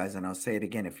saying to you guys, and I'll say it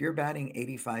again, if you're batting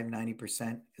 85,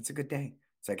 90%, it's a good day.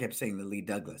 So I kept saying to Lee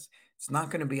Douglas, it's not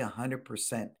going to be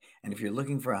 100%. And if you're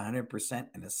looking for 100%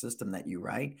 in a system that you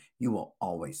write, you will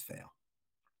always fail.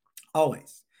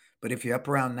 always. But if you're up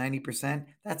around 90%,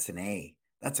 that's an A.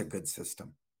 That's a good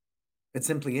system. It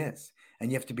simply is.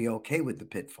 And you have to be okay with the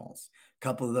pitfalls. A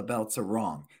couple of the belts are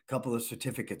wrong. A couple of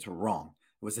certificates are wrong.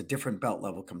 It was a different belt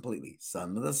level completely.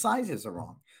 Some of the sizes are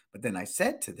wrong. But then I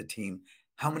said to the team,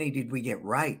 how many did we get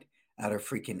right out of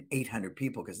freaking 800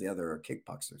 people? Because the other are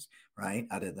kickboxers, right?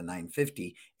 Out of the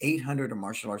 950, 800 are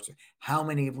martial arts. How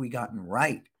many have we gotten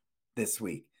right this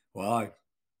week? Well, I'd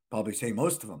probably say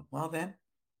most of them. Well, then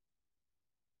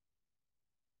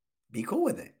be cool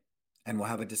with it. And we'll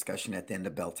have a discussion at the end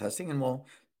of belt testing, and we'll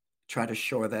try to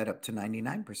shore that up to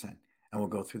 99%. And we'll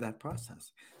go through that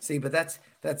process. See, but that's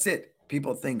it.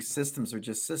 People think systems are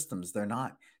just systems. They're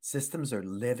not. Systems are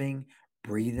living,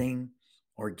 breathing,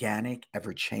 organic,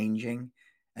 ever-changing.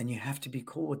 And you have to be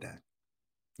cool with that.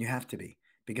 You have to be.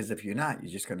 Because if you're not,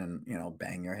 you're just going to,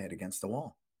 bang your head against the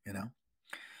wall,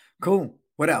 Cool.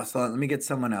 What else? Let me get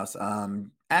someone else.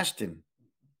 Ashton,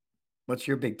 what's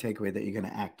your big takeaway that you're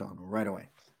going to act on right away?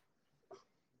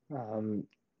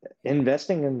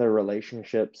 Investing in the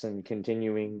relationships and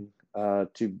continuing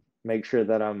to make sure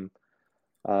that I'm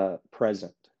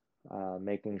present,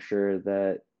 making sure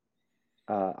that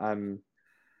I'm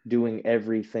doing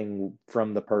everything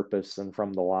from the purpose and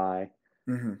from the why,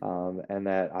 and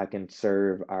that I can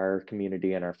serve our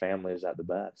community and our families at the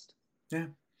best. Yeah.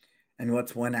 And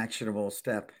what's one actionable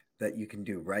step that you can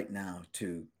do right now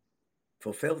to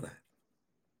fulfill that?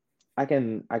 I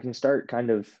can start kind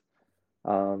of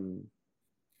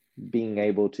being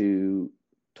able to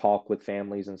talk with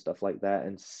families and stuff like that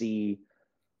and see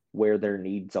where their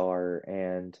needs are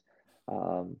and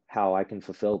how I can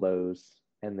fulfill those.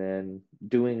 And then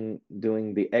doing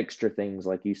the extra things,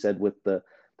 like you said, with the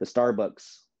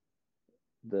Starbucks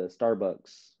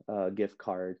gift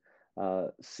card,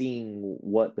 seeing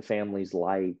what the family's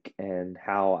like and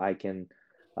how I can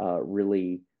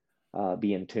really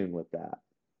be in tune with that.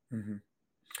 Mm-hmm.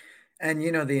 And,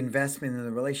 the investment in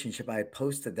the relationship, I had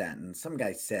posted that, and some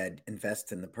guy said,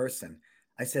 invest in the person.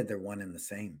 I said, they're one and the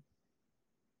same.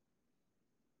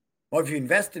 Well, if you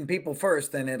invest in people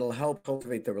first, then it'll help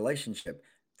cultivate the relationship.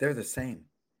 They're the same.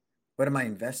 What am I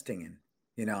investing in?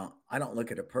 I don't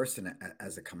look at a person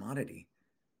as a commodity.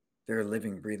 They're a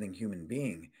living, breathing human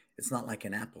being. It's not like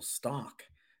an Apple stock.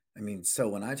 So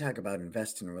when I talk about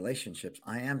investing in relationships,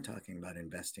 I am talking about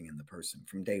investing in the person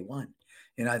from day one.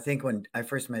 I think when I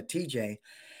first met TJ,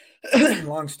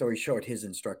 long story short, his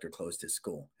instructor closed his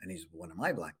school, and he's one of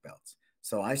my black belts.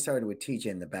 So I started with TJ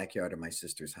in the backyard of my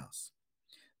sister's house.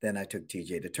 Then I took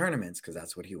TJ to tournaments because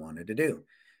that's what he wanted to do.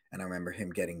 And I remember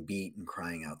him getting beat and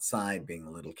crying outside, being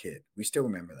a little kid. We still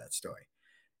remember that story.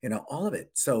 All of it.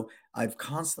 So I've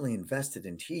constantly invested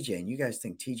in TJ, and you guys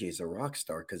think TJ's a rock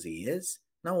star because he is?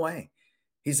 No way.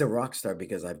 He's a rock star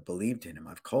because I've believed in him.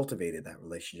 I've cultivated that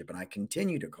relationship, and I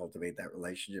continue to cultivate that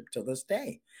relationship till this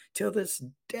day.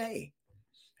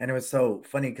 And it was so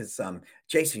funny because,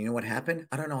 Jason, you know what happened?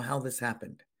 I don't know how this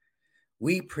happened.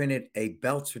 We printed a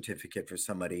belt certificate for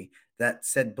somebody that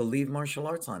said Believe Martial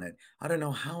Arts on it. I don't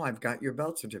know how I've got your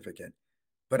belt certificate,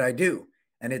 but I do.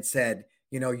 And it said,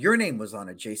 your name was on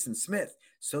it, Jason Smith.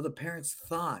 So the parents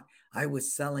thought I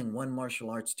was selling One Martial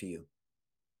Arts to you.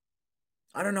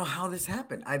 I don't know how this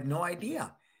happened. I have no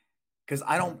idea. Because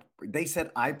they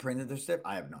said I printed the stuff.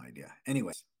 I have no idea.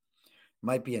 Anyways,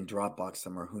 might be in Dropbox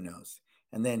somewhere, who knows.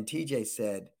 And then TJ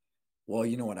said, well,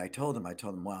 you know what I told him? I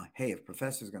told him, well, hey, if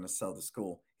Professor's going to sell the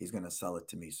school, he's going to sell it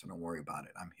to me. So don't worry about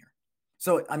it. I'm here.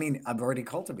 So, I've already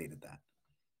cultivated that.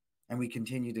 And we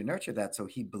continue to nurture that. So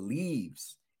he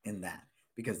believes in that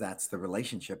because that's the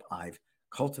relationship I've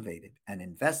cultivated and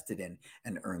invested in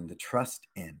and earned the trust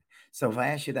in. So if I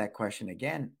ask you that question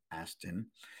again, Ashton,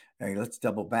 let's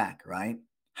double back, right?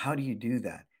 How do you do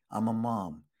that? I'm a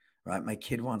mom, right? My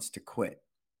kid wants to quit,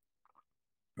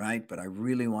 right? But I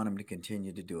really want him to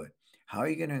continue to do it. How are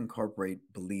you going to incorporate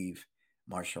Believe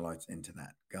Martial Arts into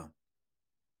that? Go.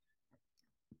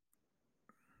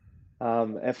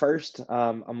 At first,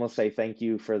 I'm going to say thank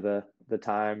you for the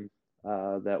time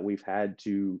that we've had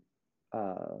to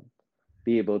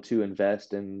be able to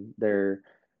invest in their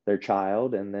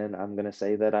child. And then I'm going to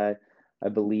say that I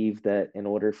believe that in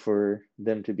order for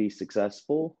them to be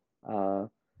successful,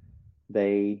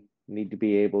 they need to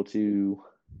be able to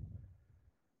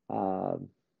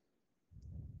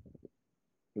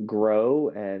grow,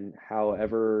 and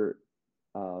however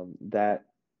that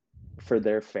for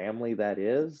their family that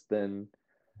is, then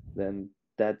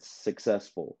that's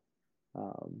successful.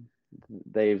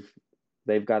 They've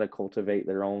got to cultivate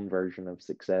their own version of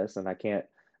success, and I can't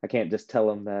just tell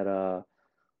them that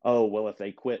oh well, if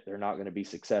they quit they're not going to be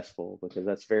successful, because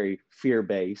that's very fear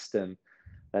based. And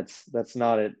that's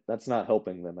not it. That's not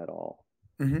helping them at all.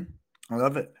 Hmm. I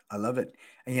love it. I love it.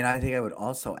 And I think I would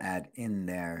also add in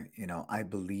there, I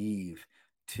believe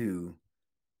to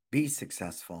be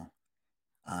successful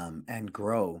and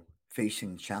grow,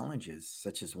 facing challenges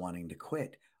such as wanting to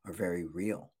quit are very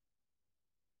real.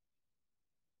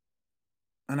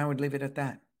 And I would leave it at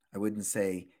that. I wouldn't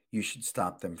say you should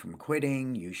stop them from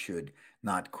quitting. You should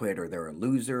not quit or they're a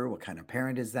loser. What kind of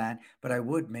parent is that? But I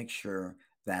would make sure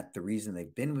that the reason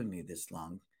they've been with me this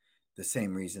long, the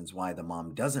same reasons why the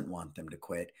mom doesn't want them to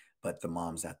quit, but the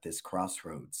mom's at this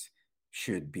crossroads,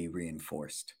 should be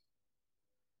reinforced.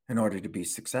 In order to be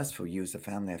successful, you as a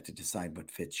family have to decide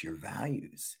what fits your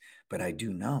values. But I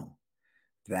do know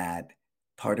that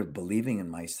part of believing in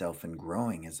myself and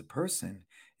growing as a person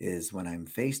is when I'm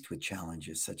faced with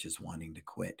challenges such as wanting to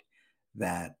quit,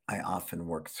 that I often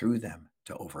work through them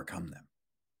to overcome them.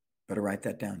 Better write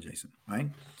that down, Jason, right?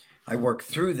 I work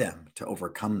through them to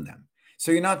overcome them.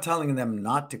 So you're not telling them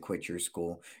not to quit your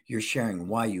school. You're sharing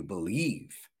why you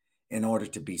believe in order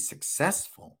to be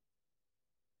successful.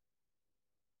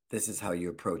 This is how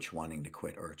you approach wanting to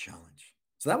quit or a challenge.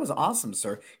 So that was awesome,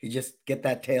 sir. You just get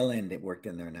that tail end. It worked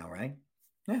in there now, right?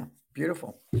 Yeah,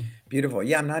 beautiful. Beautiful.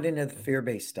 Yeah, I'm not into the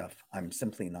fear-based stuff. I'm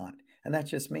simply not. And that's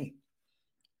just me.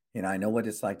 I know what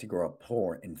it's like to grow up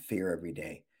poor in fear every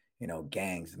day,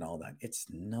 gangs and all that. It's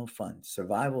no fun.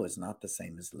 Survival is not the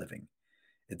same as living.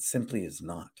 It simply is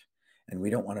not. And we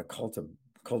don't want to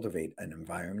cultivate an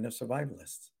environment of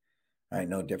survivalists. Right?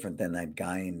 No different than that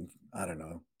guy in, I don't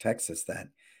know, Texas that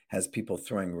has people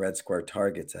throwing red square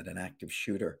targets at an active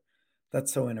shooter.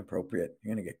 That's so inappropriate.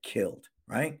 You're going to get killed,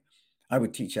 right? I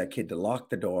would teach that kid to lock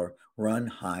the door, run,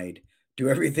 hide, do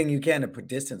everything you can to put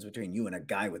distance between you and a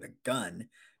guy with a gun,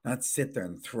 not sit there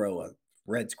and throw a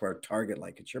red square target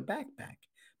like it's your backpack.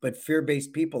 But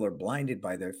fear-based people are blinded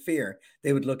by their fear.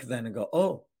 They would look at that and go,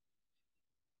 oh,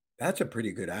 that's a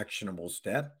pretty good actionable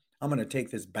step. I'm going to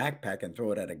take this backpack and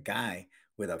throw it at a guy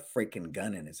with a freaking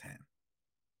gun in his hand.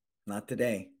 Not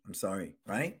today. I'm sorry,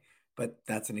 right? But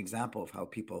that's an example of how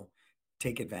people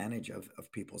take advantage of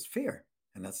people's fear.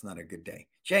 And that's not a good day.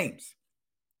 James.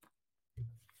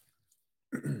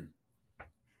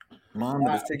 Mom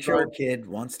with a 6-year-old kid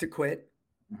wants to quit.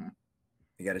 Mm-hmm.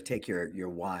 You got to take your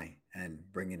why and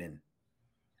bring it in.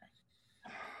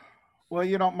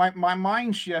 Well, my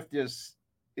mind shift is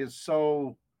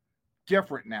so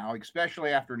different now,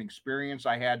 especially after an experience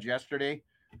I had yesterday.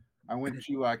 I went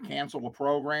to cancel a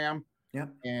program. Yeah.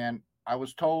 And I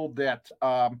was told that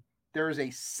there is a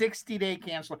 60-day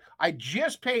cancel. I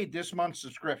just paid this month's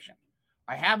subscription.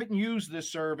 I haven't used this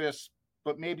service,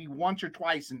 but maybe once or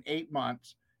twice in 8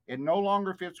 months. It no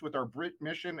longer fits with our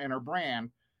mission and our brand.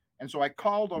 And so I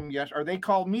called them, or they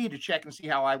called me to check and see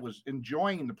how I was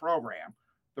enjoying the program.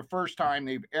 The first time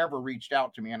they've ever reached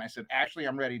out to me. And I said, actually,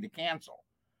 I'm ready to cancel.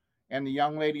 And the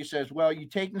young lady says, well, you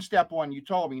taken step one, you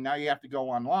told me, now you have to go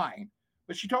online.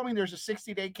 But she told me there's a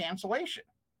 60-day cancellation.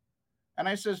 And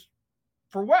I says,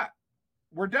 for what?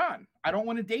 We're done. I don't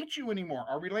want to date you anymore.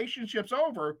 Our relationship's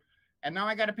over. And now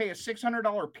I got to pay a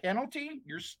 $600 penalty.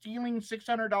 You're stealing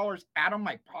 $600 out of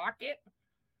my pocket.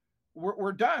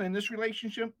 We're done. And this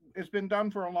relationship has been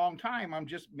done for a long time. I'm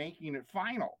just making it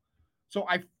final. So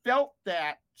I felt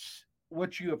that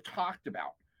what you have talked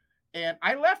about. And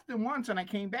I left them once and I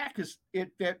came back because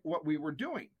it fit what we were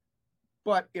doing.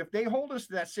 But if they hold us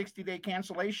to that 60-day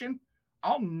cancellation,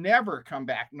 I'll never come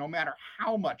back, no matter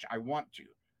how much I want to,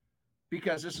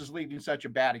 because this is leaving such a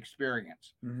bad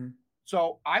experience. Mm-hmm.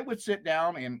 So I would sit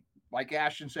down and, like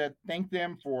Ashton said, thank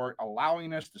them for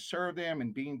allowing us to serve them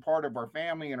and being part of our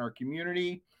family and our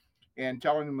community and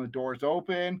telling them the door's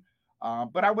open.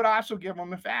 But I would also give them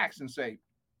the facts and say,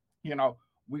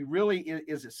 we really,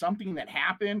 is it something that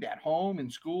happened at home, in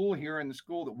school, here in the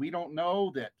school that we don't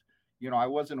know, that, I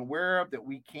wasn't aware of, that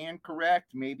we can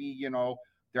correct? Maybe,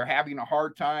 they're having a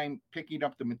hard time picking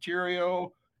up the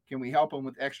material. Can we help them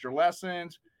with extra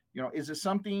lessons? Is it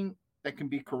something that can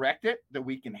be corrected, that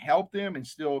we can help them and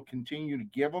still continue to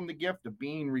give them the gift of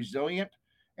being resilient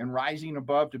and rising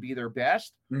above to be their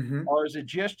best? Mm-hmm. Or is it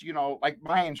just, like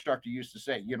my instructor used to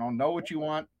say, know what you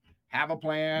want, have a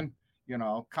plan,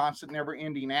 constant never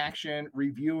ending action,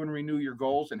 review and renew your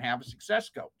goals, and have a success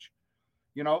coach.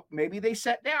 Maybe they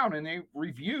sat down and they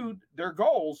reviewed their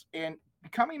goals, and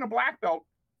becoming a black belt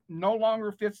no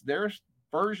longer fits their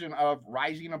version of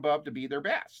rising above to be their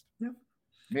best. Yep.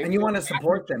 And you want to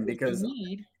support them because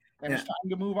it's time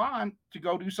to move on to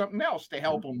go do something else to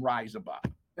help them rise above.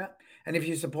 Yeah. And if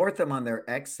you support them on their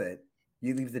exit,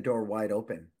 you leave the door wide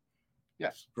open.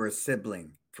 Yes. For a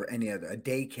sibling, for any other, a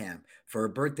day camp, for a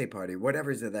birthday party,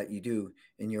 whatever is it that you do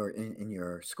in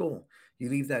your school. you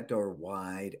leave that door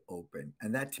wide open.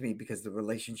 And that to me, because the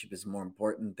relationship is more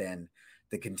important than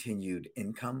the continued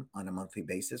income on a monthly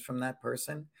basis from that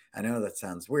person. I know that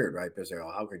sounds weird, right? Because,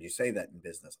 oh, how could you say that in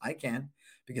business? I can,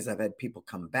 because I've had people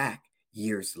come back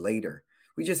years later.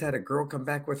 We just had a girl come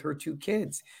back with her 2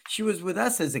 kids. She was with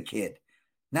us as a kid.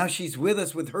 Now she's with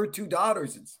us with her 2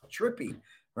 daughters. It's trippy,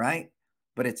 right?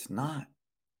 But it's not.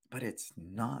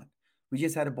 We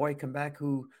just had a boy come back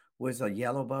who was a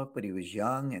yellow buck, but he was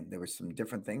young and there were some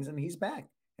different things, and he's back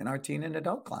in our teen and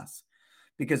adult class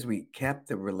because we kept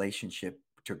the relationship,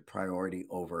 took priority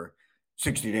over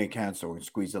 60-day cancel and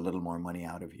squeeze a little more money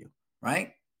out of you,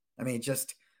 right? I mean,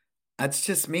 that's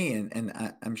just me.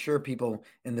 And I'm sure people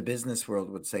in the business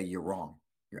world would say you're wrong.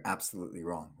 You're absolutely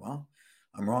wrong. Well,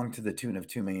 I'm wrong to the tune of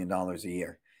 $2 million a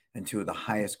year and 2 of the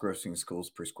highest grossing schools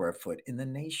per square foot in the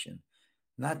nation.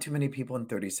 Not too many people in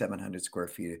 3,700 square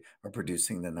feet are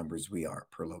producing the numbers we are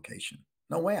per location.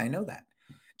 No way, I know that.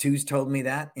 Two's told me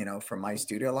that, from my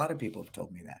studio. A lot of people have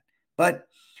told me that. But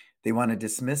they want to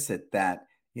dismiss it that,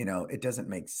 it doesn't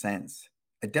make sense.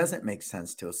 It doesn't make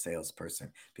sense to a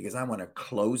salesperson because I want to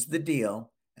close the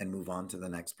deal and move on to the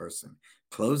next person.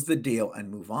 Close the deal and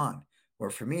move on.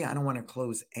 Where for me, I don't want to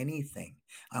close anything.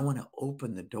 I want to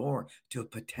open the door to a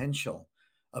potential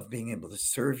of being able to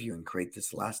serve you and create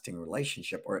this lasting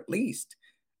relationship, or at least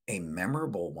a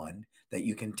memorable one that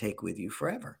you can take with you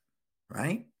forever,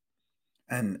 right?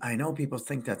 And I know people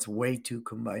think that's way too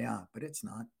kumbaya, but it's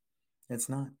not. It's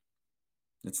not.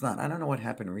 It's not. I don't know what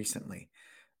happened recently,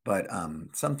 but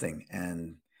something,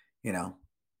 and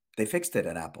they fixed it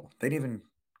at Apple. They didn't even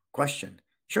question.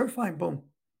 Sure, fine, boom,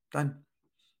 done,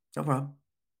 no problem,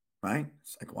 right?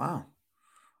 It's like, wow,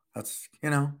 that's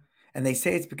and they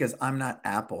say it's because I'm not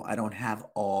Apple. I don't have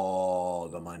all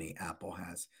the money Apple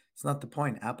has. It's not the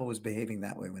point. Apple was behaving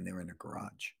that way when they were in a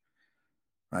garage,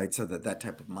 right? So that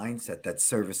type of mindset, that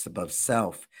service above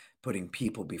self, putting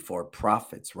people before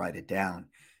profits, write it down.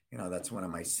 That's one of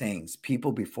my sayings,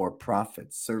 people before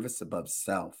profits, service above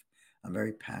self. I'm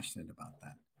very passionate about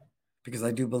that because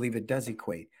I do believe it does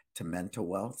equate to mental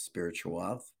wealth, spiritual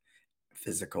wealth,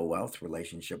 physical wealth,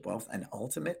 relationship wealth, and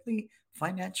ultimately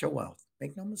financial wealth.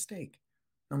 Make no mistake.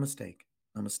 No mistake.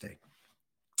 No mistake.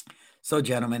 So,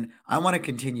 gentlemen, I want to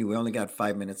continue. We only got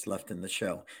 5 minutes left in the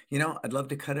show. I'd love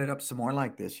to cut it up some more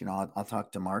like this. I'll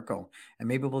talk to Marco, and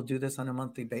maybe we'll do this on a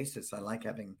monthly basis. I like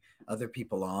having other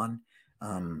people on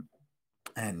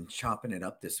and chopping it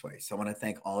up this way. So I want to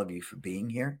thank all of you for being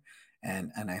here,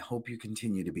 and I hope you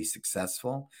continue to be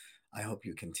successful. I hope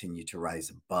you continue to rise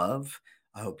above.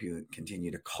 I hope you continue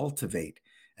to cultivate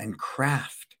and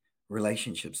craft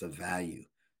relationships of value,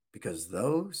 because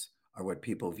those are what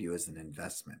people view as an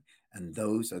investment. And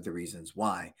those are the reasons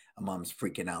why a mom's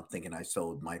freaking out thinking I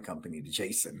sold my company to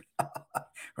Jason,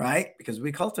 right? Because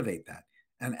we cultivate that.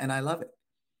 And I love it.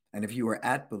 And if you were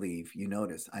at Believe, you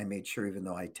notice I made sure, even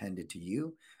though I tended to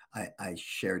you, I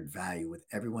shared value with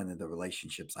every one of the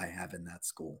relationships I have in that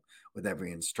school, with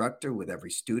every instructor, with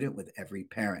every student, with every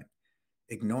parent.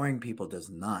 Ignoring people does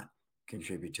not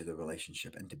contribute to the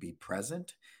relationship. And to be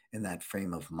present in that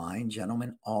frame of mind,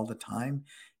 gentlemen, all the time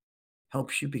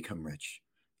helps you become rich.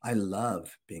 I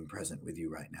love being present with you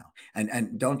right now.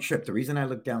 And don't trip. The reason I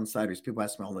look down sideways, people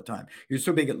ask me all the time, you're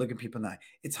so big at looking people in the eye.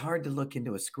 It's hard to look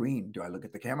into a screen. Do I look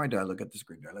at the camera? Do I look at the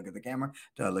screen? Do I look at the camera?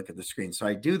 Do I look at the screen? So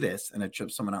I do this and I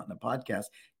trip someone out in a podcast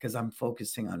because I'm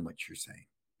focusing on what you're saying.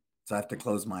 So I have to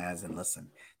close my eyes and listen.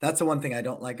 That's the one thing I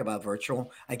don't like about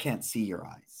virtual. I can't see your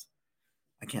eyes.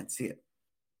 I can't see it.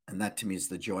 And that to me is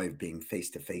the joy of being face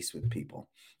to face with people,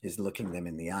 is looking them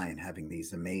in the eye and having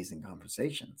these amazing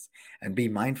conversations. And be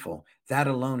mindful, that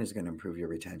alone is going to improve your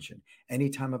retention.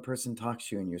 Anytime a person talks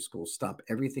to you in your school, stop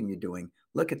everything you're doing,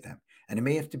 look at them. And it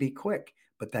may have to be quick,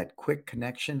 but that quick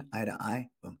connection, eye to eye,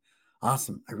 boom.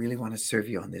 Awesome. I really want to serve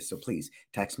you on this. So please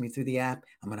text me through the app.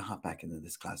 I'm going to hop back into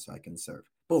this class so I can serve.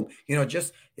 Boom.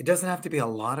 Just, it doesn't have to be a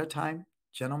lot of time,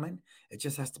 gentlemen. It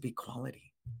just has to be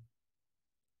quality.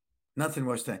 Nothing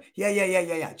worse than,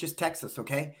 yeah. Just text us,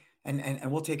 okay? And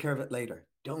we'll take care of it later.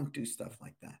 Don't do stuff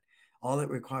like that. All it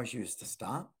requires you is to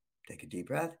stop, take a deep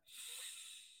breath,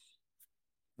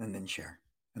 and then share,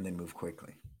 and then move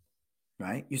quickly,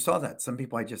 right? You saw that. Some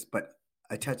people but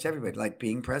I touch everybody, like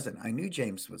being present. I knew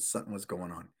something was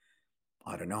going on.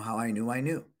 I don't know how I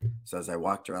knew. So as I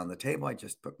walked around the table, I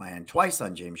just put my hand twice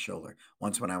on James' shoulder.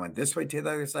 Once when I went this way to the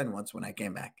other side, and once when I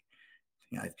came back.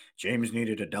 James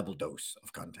needed a double dose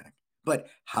of contact. But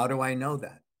how do I know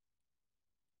that?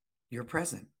 You're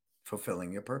present,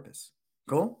 fulfilling your purpose.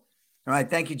 Cool? All right.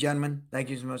 Thank you, gentlemen. Thank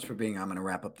you so much for being here. I'm going to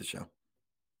wrap up the show.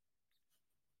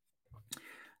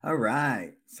 All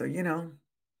right. So,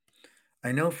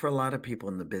 I know for a lot of people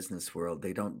in the business world,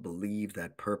 they don't believe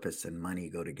that purpose and money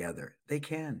go together. They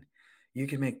can. You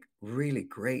can make really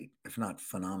great, if not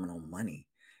phenomenal money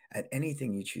at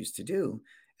anything you choose to do.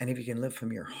 And if you can live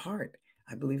from your heart,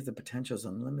 I believe the potential is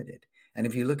unlimited. And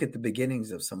if you look at the beginnings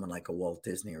of someone like a Walt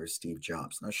Disney or Steve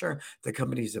Jobs, now, sure, the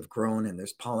companies have grown and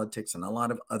there's politics and a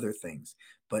lot of other things,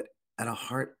 but at a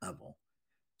heart level,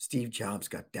 Steve Jobs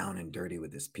got down and dirty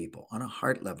with his people. On a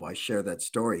heart level, I share that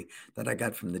story that I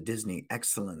got from the Disney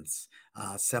Excellence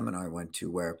seminar I went to,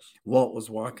 where Walt was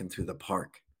walking through the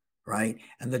park, right?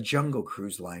 And the Jungle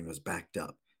Cruise line was backed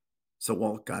up. So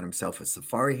Walt got himself a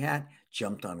safari hat,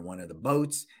 jumped on one of the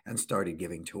boats, and started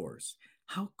giving tours.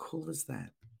 How cool is that?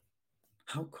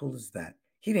 How cool is that?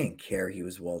 He didn't care he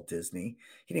was Walt Disney.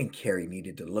 He didn't care he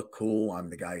needed to look cool. I'm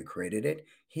the guy who created it.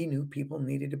 He knew people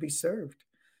needed to be served.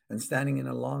 And standing in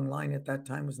a long line at that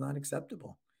time was not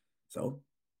acceptable. So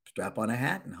strap on a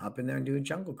hat and hop in there and do a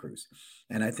jungle cruise.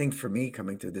 And I think for me,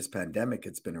 coming through this pandemic,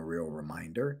 it's been a real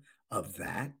reminder of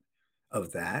that,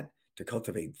 to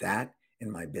cultivate that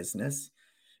in my business.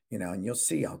 And you'll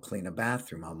see, I'll clean a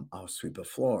bathroom, I'll sweep a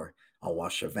floor, I'll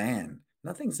wash a van.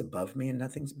 Nothing's above me and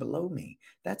nothing's below me.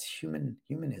 That's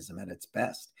humanism at its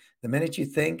best. The minute you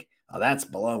think, oh, that's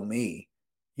below me,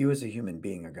 you as a human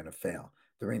being are going to fail.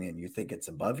 And you think it's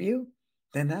above you,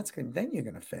 then then you're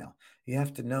going to fail. You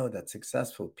have to know that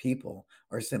successful people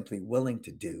are simply willing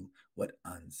to do what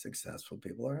unsuccessful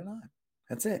people are not.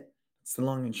 That's it. It's the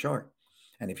long and short.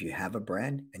 And if you have a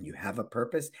brand and you have a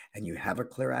purpose and you have a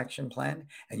clear action plan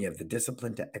and you have the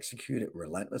discipline to execute it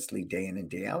relentlessly day in and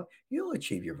day out, you'll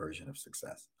achieve your version of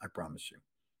success. I promise you.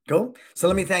 Cool. So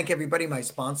let me thank everybody, my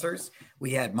sponsors.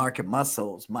 We had Market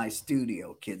Muscles, My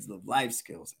Studio, Kids Live Life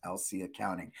Skills, LC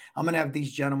Accounting. I'm going to have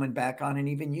these gentlemen back on, and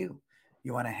even you.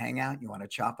 You want to hang out, you want to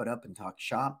chop it up and talk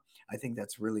shop. I think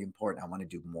that's really important. I want to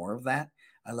do more of that.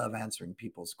 I love answering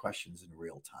people's questions in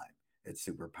real time. It's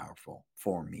super powerful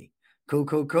for me. Cool.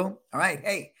 All right.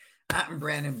 Hey, I'm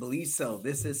Brandon Beliso.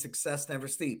 This is Success Never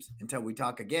Sleeps. Until we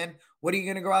talk again, what are you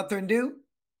going to go out there and do?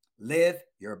 Live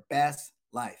your best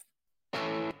life.